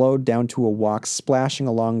had slowed down to a walk, splashing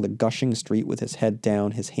along the gushing street with his head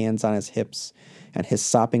down, his hands on his hips, and his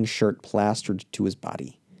sopping shirt plastered to his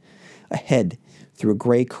body. Ahead, through a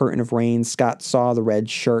gray curtain of rain, Scott saw the red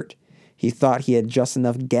shirt. He thought he had just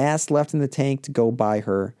enough gas left in the tank to go by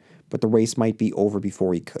her, but the race might be over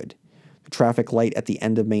before he could. The traffic light at the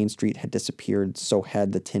end of Main Street had disappeared, so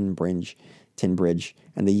had the tin bridge,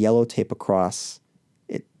 and the yellow tape across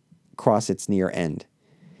its near end.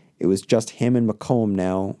 It was just him and Macomb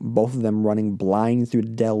now, both of them running blind through the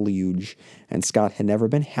deluge, and Scott had never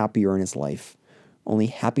been happier in his life. Only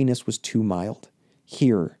happiness was too mild.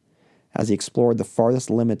 Here, as he explored the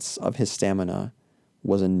farthest limits of his stamina,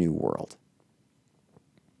 was a new world.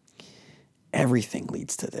 Everything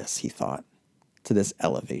leads to this, he thought, to this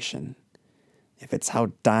elevation. If it's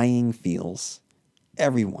how dying feels,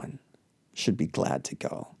 everyone should be glad to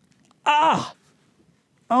go. Oh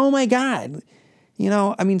my God.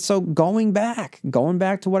 So going back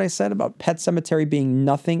to what I said about Pet Sematary being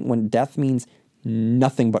nothing when death means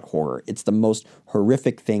nothing but horror. It's the most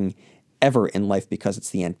horrific thing ever in life because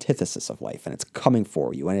it's the antithesis of life and it's coming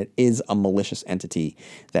for you. And it is a malicious entity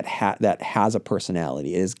that has a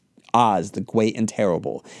personality. It is Oz, the great and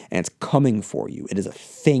terrible, and it's coming for you. It is a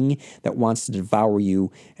thing that wants to devour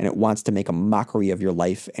you, and it wants to make a mockery of your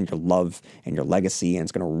life and your love and your legacy, and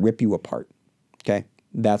it's going to rip you apart. Okay?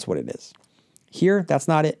 That's what it is. Here, that's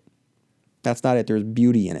not it. That's not it. There's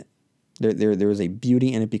beauty in it. There is a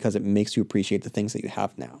beauty in it because it makes you appreciate the things that you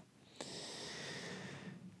have now.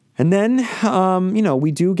 And then,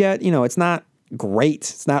 we do get, it's not great.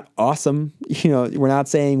 It's not awesome. We're not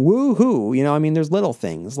saying woo-hoo. There's little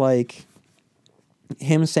things like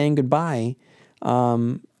him saying goodbye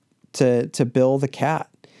to Bill the cat.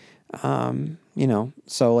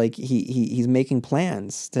 So like he's making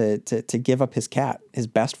plans to give up his cat, his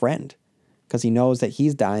best friend, because he knows that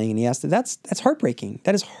he's dying and he has to. That's heartbreaking.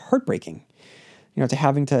 That is heartbreaking. To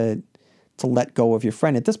having to let go of your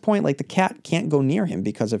friend. At this point, like the cat can't go near him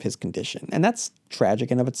because of his condition. And that's tragic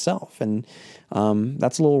in of itself. And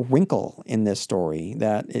that's a little wrinkle in this story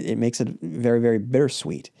that it makes it very, very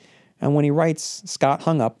bittersweet. And when he writes, Scott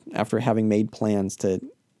hung up after having made plans to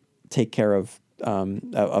take care of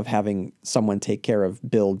having someone take care of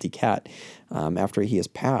Bill DeCat after he has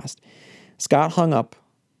passed. Scott hung up,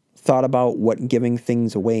 thought about what giving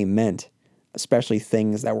things away meant, especially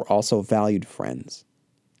things that were also valued friends,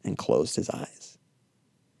 and closed his eyes.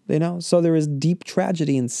 So there is deep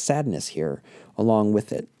tragedy and sadness here along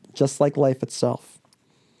with it, just like life itself.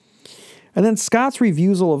 And then Scott's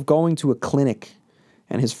refusal of going to a clinic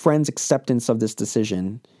and his friend's acceptance of this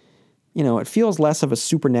decision, it feels less of a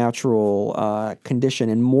supernatural condition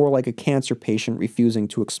and more like a cancer patient refusing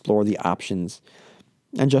to explore the options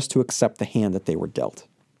and just to accept the hand that they were dealt.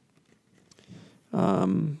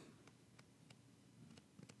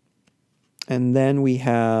 And then we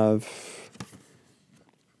have,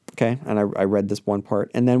 and I read this one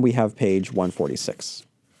part, and then we have page 146,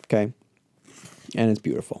 and it's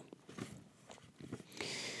beautiful.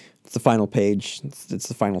 It's the final page, it's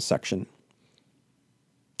the final section.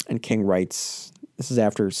 And King writes, this is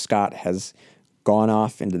after Scott has gone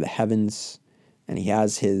off into the heavens, and he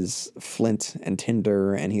has his flint and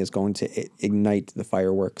tinder, and he is going to ignite the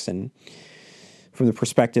fireworks, and from the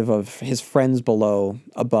perspective of his friends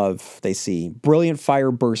above, they see brilliant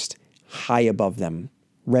fire burst high above them,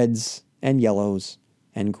 reds and yellows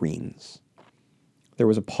and greens. There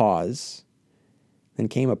was a pause. Then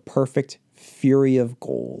came a perfect fury of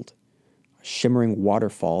gold, a shimmering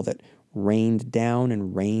waterfall that rained down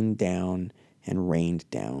and rained down and rained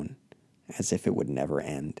down as if it would never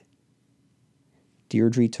end.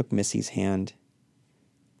 Deirdre took Missy's hand.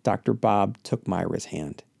 Dr. Bob took Myra's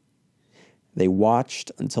hand. They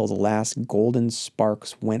watched until the last golden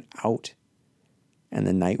sparks went out and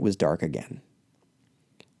the night was dark again.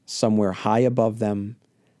 Somewhere high above them,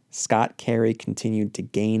 Scott Carey continued to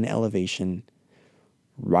gain elevation,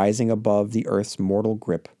 rising above the earth's mortal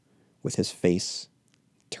grip with his face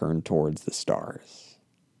turned towards the stars.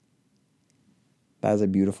 That is a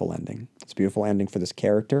beautiful ending. It's a beautiful ending for this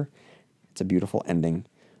character. It's a beautiful ending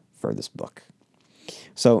for this book.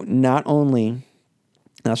 So not only...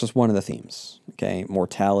 that's just one of the themes,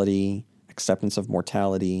 mortality, acceptance of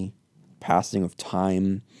mortality, passing of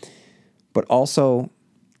time, but also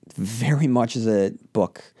very much as a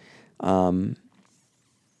book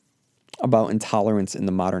about intolerance in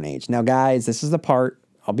the modern age. Now, guys, this is the part,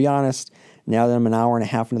 I'll be honest, now that I'm an hour and a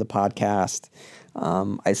half into the podcast,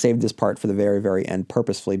 I saved this part for the very, very end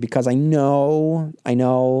purposefully because I know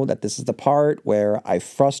that this is the part where I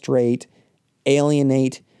frustrate,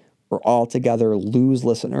 alienate, or altogether lose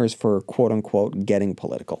listeners for quote unquote getting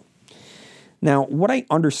political. Now, what I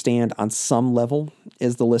understand on some level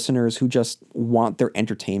is the listeners who just want their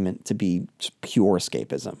entertainment to be just pure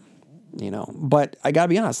escapism, But I gotta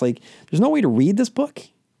be honest, like, there's no way to read this book.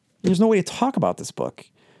 There's no way to talk about this book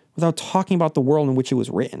without talking about the world in which it was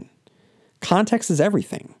written. Context is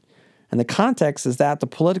everything. And the context is that the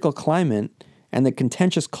political climate and the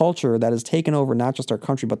contentious culture that has taken over not just our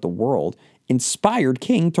country, but the world, inspired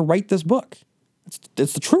King to write this book.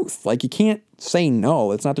 It's the truth. Like, you can't say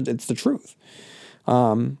no. It's the truth.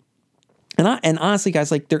 And honestly,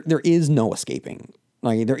 guys, like, there is no escaping.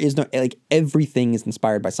 Like, there is no, like, everything is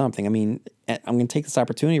inspired by something. I mean, I'm going to take this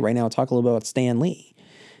opportunity right now to talk a little bit about Stan Lee.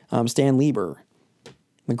 Stan Lieber,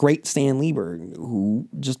 the great Stan Lieber, who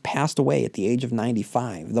just passed away at the age of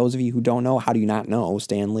 95. Those of you who don't know, how do you not know?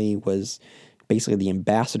 Stan Lee was basically the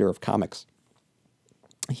ambassador of comics.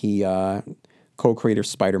 He, co-creator of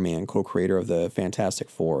Spider-Man, co-creator of the Fantastic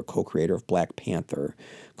Four, co-creator of Black Panther,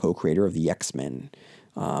 co-creator of the X-Men.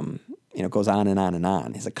 Goes on and on and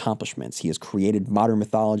on. His accomplishments. He has created modern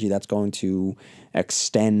mythology that's going to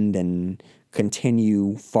extend and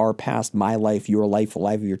continue far past my life, your life, the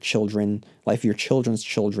life of your children, life of your children's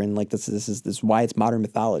children. Like, this is why it's modern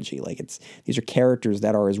mythology. Like, these are characters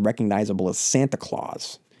that are as recognizable as Santa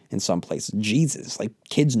Claus in some places. Jesus, like,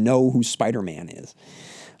 kids know who Spider-Man is.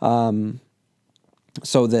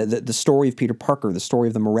 So the story of Peter Parker, the story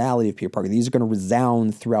of the morality of Peter Parker, these are going to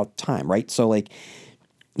resound throughout time, right? So, like,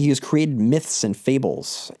 he has created myths and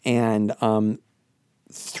fables, and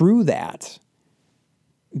through that,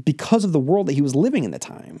 because of the world that he was living in the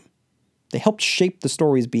time, they helped shape the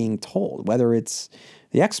stories being told, whether it's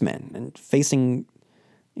the X-Men and facing,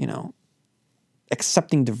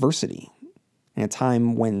 accepting diversity in a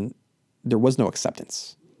time when there was no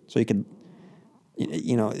acceptance. So you could,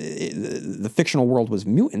 the fictional world was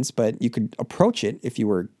mutants, but you could approach it if you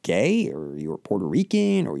were gay or you were Puerto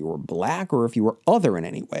Rican or you were black or if you were other in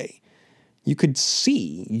any way. You could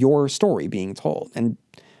see your story being told. And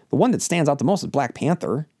the one that stands out the most is Black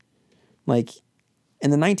Panther. Like,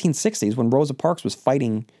 in the 1960s, when Rosa Parks was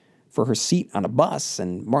fighting for her seat on a bus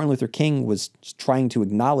and Martin Luther King was trying to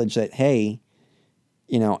acknowledge that, hey,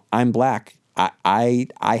 I'm black, I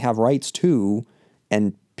have rights too,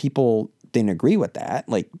 and people didn't agree with that.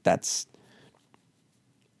 Like, that's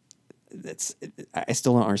I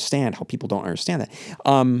still don't understand how people don't understand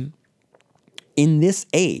that. In this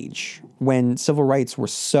age, when civil rights were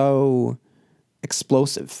so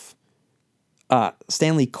explosive,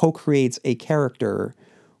 Stan Lee co-creates a character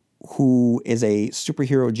who is a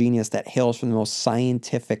superhero genius that hails from the most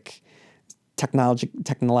scientific,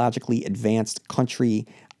 technologically advanced country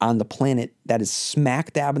on the planet that is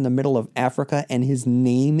smack dab in the middle of Africa, and his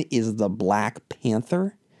name is the Black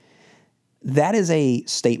Panther. That is a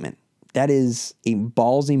statement. That is a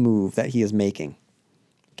ballsy move that he is making.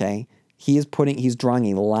 Okay? He's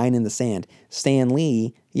drawing a line in the sand. Stan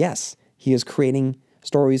Lee, yes, he is creating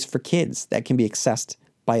stories for kids that can be accessed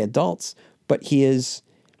by adults, but he is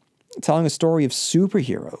telling a story of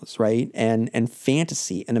superheroes, right? And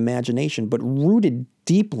fantasy and imagination, but rooted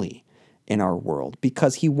deeply in our world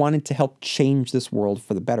because he wanted to help change this world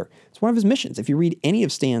for the better. It's one of his missions. If you read any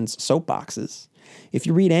of Stan's soapboxes, if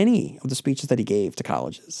you read any of the speeches that he gave to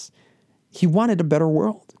colleges, he wanted a better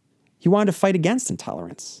world. He wanted to fight against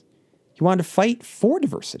intolerance. He wanted to fight for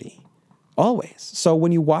diversity, always. So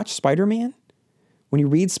when you watch Spider-Man, when you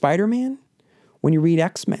read Spider-Man, when you read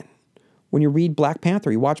X-Men, when you read Black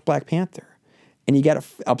Panther, you watch Black Panther, and you get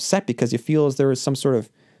upset because you feel as there is some sort of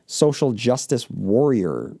social justice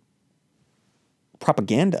warrior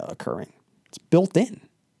propaganda occurring. It's built in.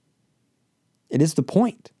 It is the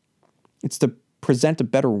point. It's to present a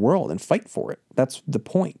better world and fight for it. That's the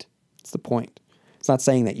point. It's the point. It's not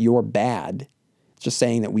saying that you're bad. It's just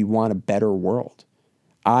saying that we want a better world.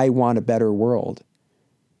 I want a better world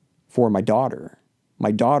for my daughter.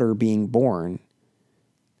 My daughter being born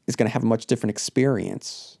is going to have a much different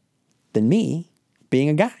experience than me being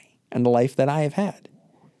a guy and the life that I have had.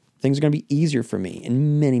 Things are going to be easier for me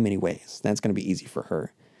in many, many ways than it's going to be easy for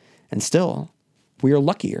her. And still, we are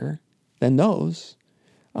luckier than those,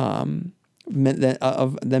 than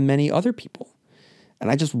many other people.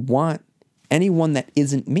 And I just want anyone that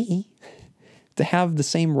isn't me to have the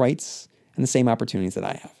same rights and the same opportunities that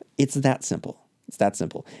I have. It's that simple. It's that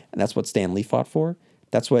simple. And that's what Stan Lee fought for.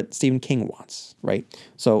 That's what Stephen King wants, right?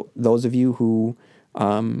 So those of you who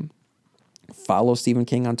follow Stephen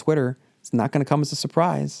King on Twitter, it's not going to come as a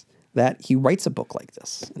surprise that he writes a book like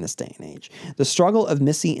this in this day and age. The struggle of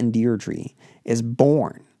Missy and Deirdre is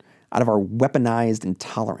born out of our weaponized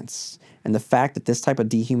intolerance and the fact that this type of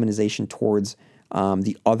dehumanization towards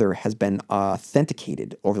the other has been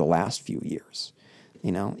authenticated over the last few years.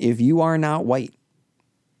 You know, if you are not white,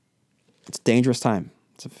 it's a dangerous time.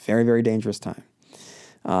 It's a very, very dangerous time.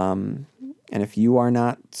 And if you are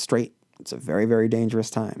not straight, it's a very, very dangerous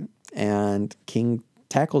time. And King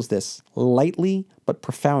tackles this lightly but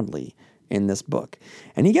profoundly in this book.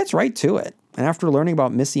 And he gets right to it. And after learning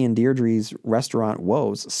about Missy and Deirdre's restaurant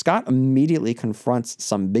woes, Scott immediately confronts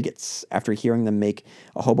some bigots after hearing them make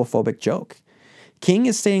a homophobic joke. King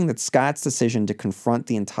is saying that Scott's decision to confront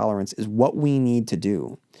the intolerance is what we need to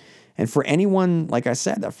do. And for anyone, like I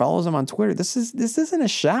said, that follows him on Twitter, this isn't a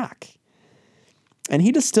shock. And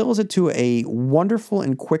he distills it to a wonderful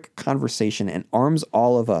and quick conversation and arms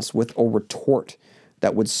all of us with a retort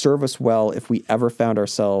that would serve us well if we ever found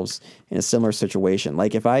ourselves in a similar situation.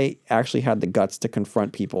 Like if I actually had the guts to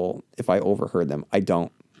confront people, if I overheard them, I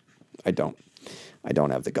don't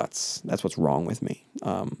have the guts. That's what's wrong with me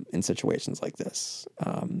in situations like this.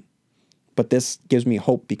 But this gives me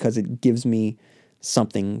hope because it gives me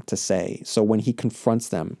something to say. So when he confronts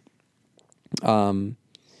them, he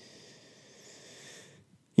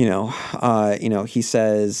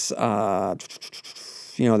says, that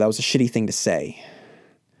was a shitty thing to say.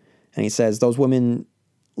 And he says, those women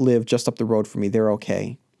live just up the road from me. They're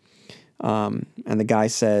okay. And the guy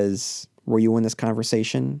says, were you in this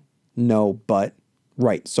conversation? No, but.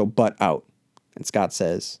 Right, so but out. And Scott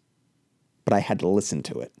says, but I had to listen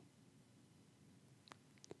to it.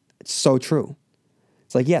 It's so true.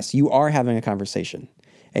 It's like, yes, you are having a conversation.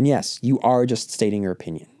 And yes, you are just stating your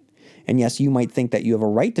opinion. And yes, you might think that you have a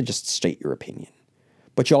right to just state your opinion.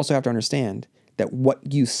 But you also have to understand that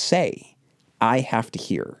what you say, I have to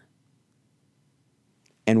hear.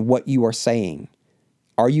 And what you are saying,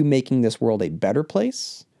 are you making this world a better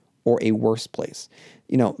place or a worse place?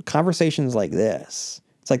 You know, conversations like this,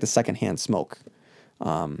 it's like the secondhand smoke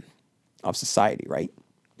of society, right?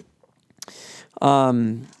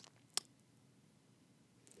 And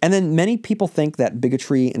then many people think that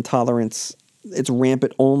bigotry, intolerance, it's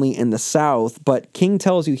rampant only in the South, but King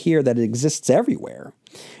tells you here that it exists everywhere.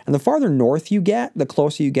 And the farther north you get, the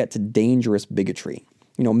closer you get to dangerous bigotry.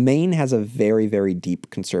 You know, Maine has a very, very deep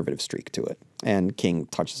conservative streak to it, and King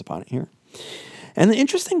touches upon it here. And the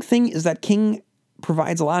interesting thing is that King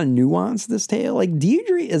provides a lot of nuance to this tale. Like,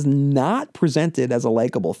 Deirdre is not presented as a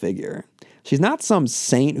likable figure. She's not some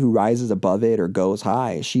saint who rises above it or goes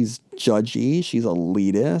high. She's judgy, she's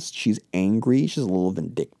elitist, she's angry, she's a little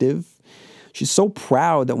vindictive. She's so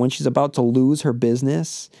proud that when she's about to lose her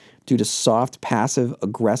business due to soft, passive,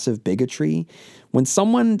 aggressive bigotry, when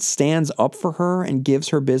someone stands up for her and gives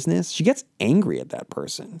her business, she gets angry at that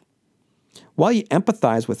person. While you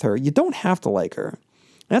empathize with her, you don't have to like her.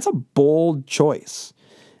 And that's a bold choice.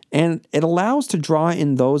 And it allows to draw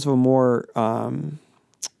in those of a more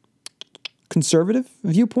conservative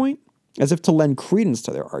viewpoint, as if to lend credence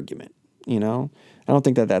to their argument. You know, I don't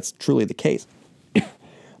think that that's truly the case.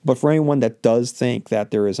 But for anyone that does think that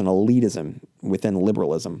there is an elitism within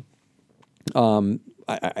liberalism,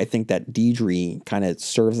 I think that Deirdre kind of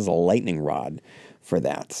serves as a lightning rod for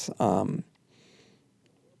that. And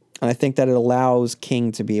I think that it allows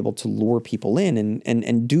King to be able to lure people in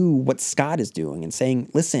and do what Scott is doing and saying,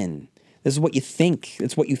 listen, this is what you think.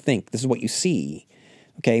 It's what you think. This is what you see.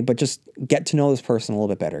 Okay, but just get to know this person a little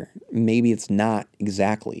bit better. Maybe it's not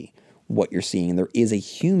exactly what you're seeing. There is a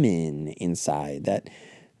human inside that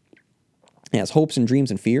has hopes and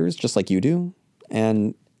dreams and fears, just like you do.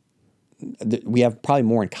 And we have probably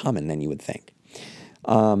more in common than you would think.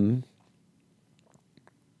 And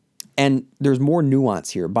there's more nuance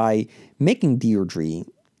here. By making Deirdre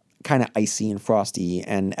kind of icy and frosty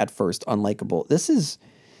and at first unlikable, this is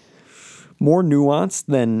more nuanced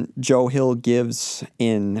than Joe Hill gives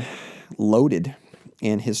in Loaded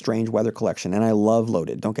in his Strange Weather collection. And I love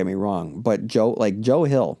Loaded, don't get me wrong. But Joe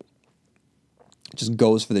Hill just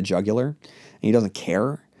goes for the jugular, and he doesn't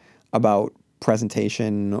care about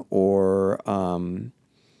presentation or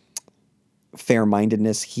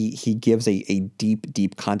fair-mindedness. He gives a deep,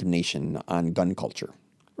 deep condemnation on gun culture,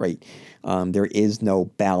 right? There is no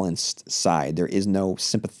balanced side. There is no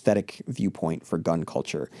sympathetic viewpoint for gun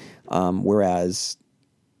culture. Whereas,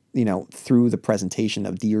 you know, through the presentation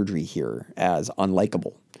of Deirdre here as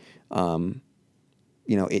unlikable,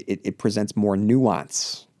 you know, it presents more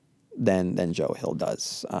nuance than Joe Hill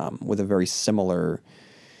does, with a very similar,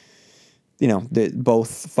 you know,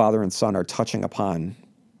 both father and son are touching upon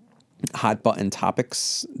hot button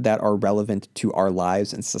topics that are relevant to our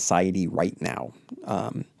lives and society right now.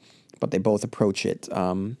 But they both approach it.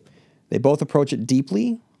 They both approach it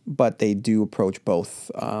deeply, but they do approach both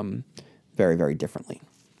very, very differently.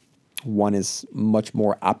 One is much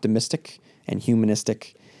more optimistic and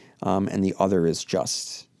humanistic, and the other is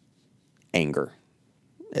just anger.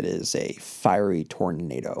 It is a fiery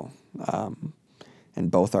tornado, and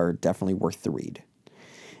both are definitely worth the read.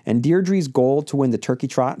 And Deirdre's goal to win the turkey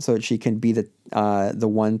trot so that she can be the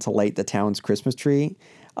one to light the town's Christmas tree,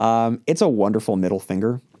 it's a wonderful middle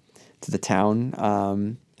finger to the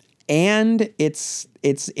town, and it's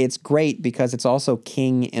great because it's also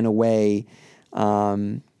King in a way,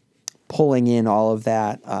 pulling in all of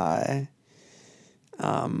that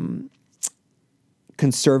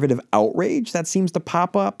conservative outrage that seems to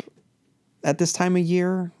pop up at this time of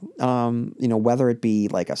year. Whether it be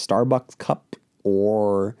like a Starbucks cup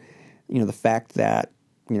or, the fact that,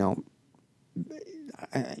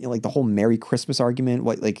 like the whole Merry Christmas argument,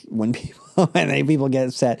 like when people get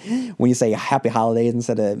upset when you say Happy Holidays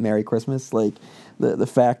instead of Merry Christmas, like the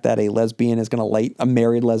fact that a married lesbian is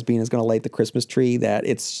going to light the Christmas tree, that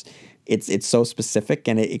it's so specific,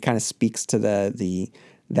 and it kind of speaks to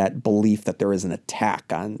that belief that there is an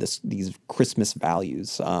attack on these Christmas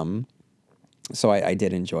values. So I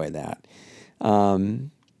did enjoy that.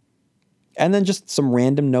 And then just some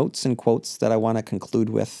random notes and quotes that I want to conclude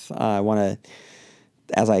with.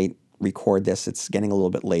 As I record this, it's getting a little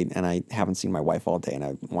bit late, and I haven't seen my wife all day, and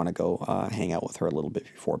I want to go hang out with her a little bit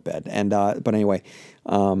before bed. But anyway,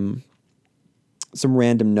 some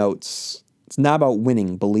random notes. It's not about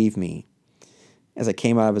winning, believe me. As it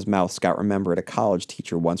came out of his mouth, Scott remembered a college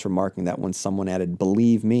teacher once remarking that when someone added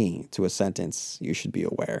 "believe me" to a sentence, you should be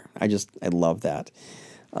aware. I love that.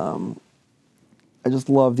 I just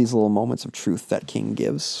love these little moments of truth that King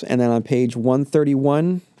gives. And then on page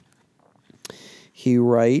 131, he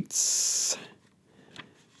writes,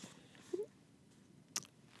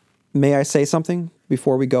 "May I say something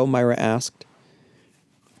before we go?" Myra asked.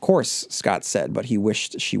 "Of course," Scott said, but he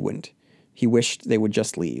wished she wouldn't. He wished they would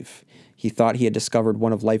just leave. He thought he had discovered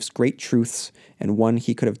one of life's great truths, and one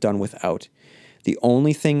he could have done without. The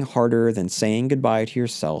only thing harder than saying goodbye to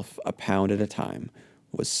yourself a pound at a time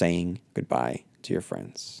was saying goodbye to your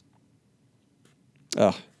friends.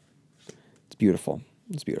 Ugh. It's beautiful.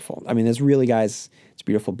 It's beautiful. I mean, it's a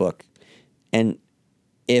beautiful book. And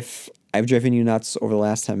if I've driven you nuts over the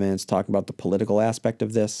last 10 minutes talking about the political aspect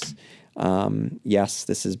of this, yes,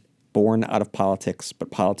 this is born out of politics,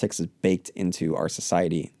 but politics is baked into our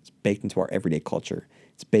society. It's baked into our everyday culture.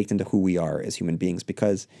 It's baked into who we are as human beings,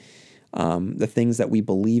 because the things that we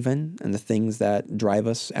believe in and the things that drive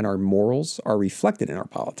us and our morals are reflected in our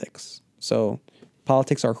politics. So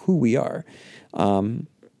politics are who we are.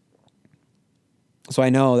 So I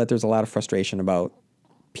know that there's a lot of frustration about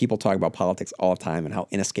people talking about politics all the time and how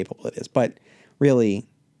inescapable it is. But really,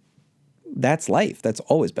 that's life. That's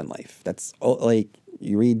always been life. That's like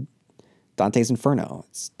you read Dante's Inferno.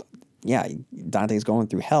 Dante's going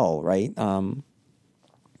through hell, right?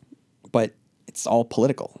 But it's all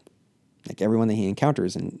political. Like everyone that he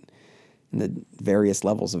encounters in the various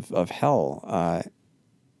levels of hell,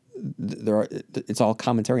 it's all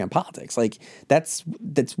commentary on politics. Like that's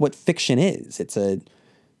what fiction is. It's a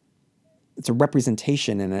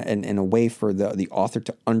representation and a way for the author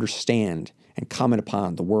to understand and comment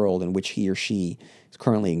upon the world in which he or she is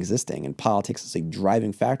currently existing. And politics is a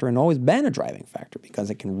driving factor, and always been a driving factor, because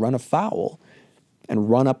it can run afoul and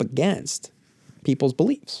run up against people's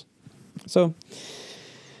beliefs. So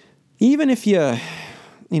even if you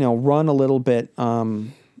run a little bit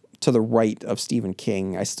to the right of Stephen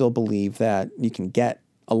King, I still believe that you can get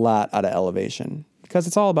a lot out of Elevation, because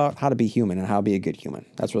it's all about how to be human and how to be a good human.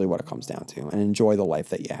 That's really what it comes down to, and enjoy the life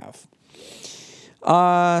that you have.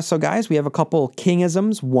 So guys, we have a couple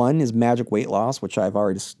Kingisms. One is magic weight loss, which I've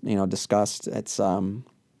already discussed. It's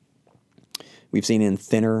we've seen in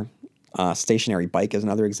Thinner. Stationary bike is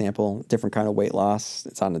another example. Different kind of weight loss.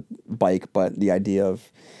 It's on a bike, but the idea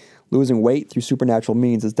of losing weight through supernatural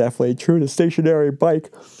means is definitely true to stationary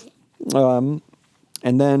bike. And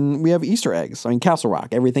then we have Easter eggs. I mean, Castle Rock.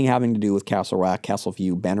 Everything having to do with Castle Rock, Castle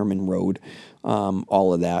View, Bannerman Road,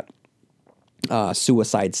 all of that.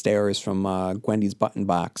 Suicide Stairs from Gwendy's Button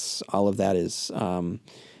Box. All of that is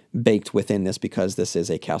baked within this, because this is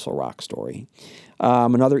a Castle Rock story.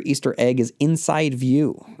 Another Easter egg is Inside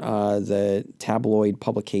View, the tabloid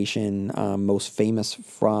publication most famous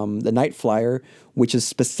from the Night Flyer, which is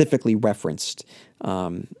specifically referenced.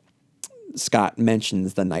 Scott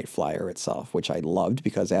mentions the Night Flyer itself, which I loved,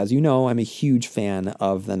 because, as you know, I'm a huge fan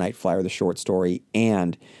of the Night Flyer, the short story,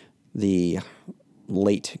 and the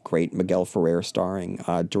late, great Miguel Ferrer starring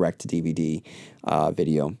direct-to-DVD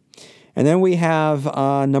video. And then we have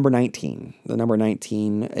number 19. The number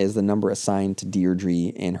 19 is the number assigned to Deirdre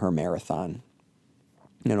in her marathon.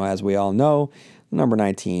 As we all know, number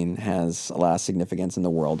 19 has a lot of significance in the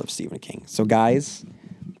world of Stephen King. So, guys...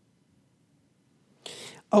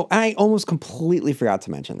 Oh, I almost completely forgot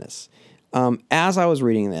to mention this. As I was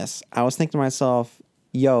reading this, I was thinking to myself,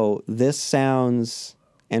 this sounds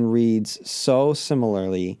and reads so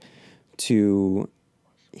similarly to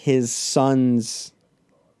his son's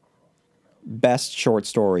best short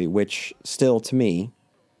story, which still, to me,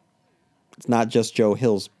 it's not just Joe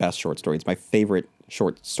Hill's best short story. It's my favorite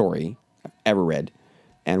short story I've ever read,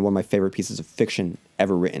 and one of my favorite pieces of fiction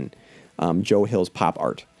ever written, Joe Hill's Pop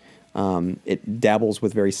Art. It dabbles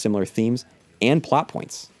with very similar themes and plot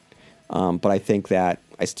points, but I think that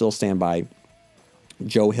I still stand by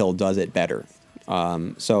Joe Hill does it better.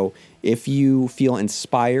 So if you feel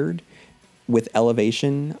inspired with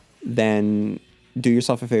Elevation, then do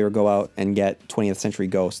yourself a favor, go out and get 20th Century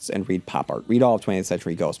Ghosts and read Pop Art. Read all of 20th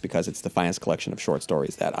Century Ghosts because it's the finest collection of short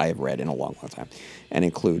stories that I have read in a long, long time, and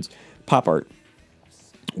includes Pop Art,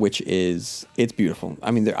 which is, it's beautiful.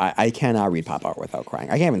 I mean, I cannot read Pop Art without crying.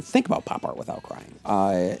 I can't even think about Pop Art without crying.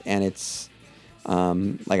 And it's,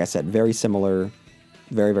 like I said, very similar,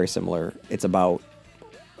 very, very similar. It's about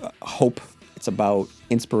hope. It's about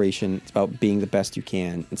inspiration. It's about being the best you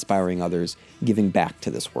can, inspiring others, giving back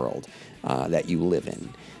to this world that you live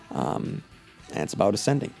in. And it's about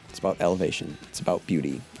ascending. It's about elevation. It's about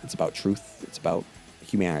beauty. It's about truth. It's about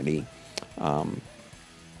humanity. And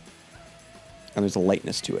there's a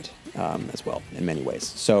lightness to it as well in many ways.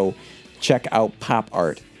 So check out Pop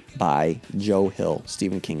Art by Joe Hill,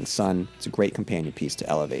 Stephen King's son. It's a great companion piece to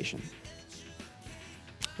Elevation.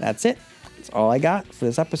 That's it. That's all I got for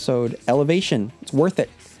this episode. Elevation, it's worth it.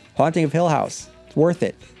 Haunting of Hill House, it's worth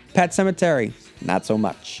it. Pet Sematary, not so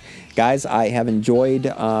much. Guys, I have enjoyed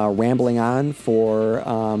rambling on for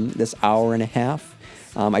this hour and a half.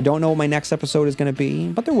 I don't know what my next episode is going to be,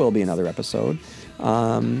 but there will be another episode.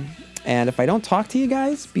 And if I don't talk to you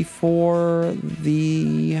guys before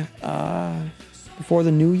the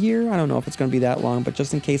new year, I don't know if it's going to be that long, but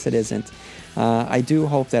just in case it isn't, I do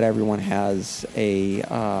hope that everyone has a,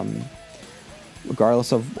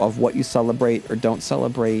 regardless of what you celebrate or don't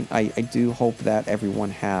celebrate, I do hope that everyone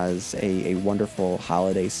has a wonderful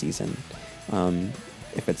holiday season.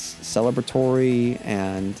 If it's celebratory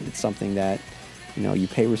and it's something that, you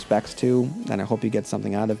pay respects to, then I hope you get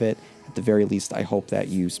something out of it. At the very least, I hope that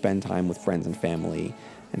you spend time with friends and family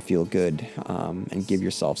and feel good, and give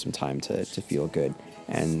yourself some time to feel good.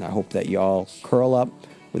 And I hope that you all curl up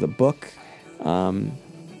with a book,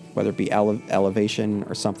 whether it be Elevation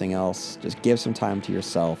or something else. Just give some time to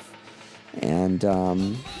yourself. And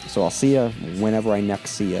so I'll see you whenever I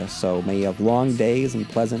next see you. So may you have long days and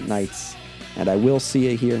pleasant nights. And I will see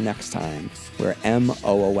you here next time, where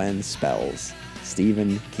MOON spells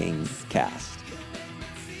Stephen King Cast.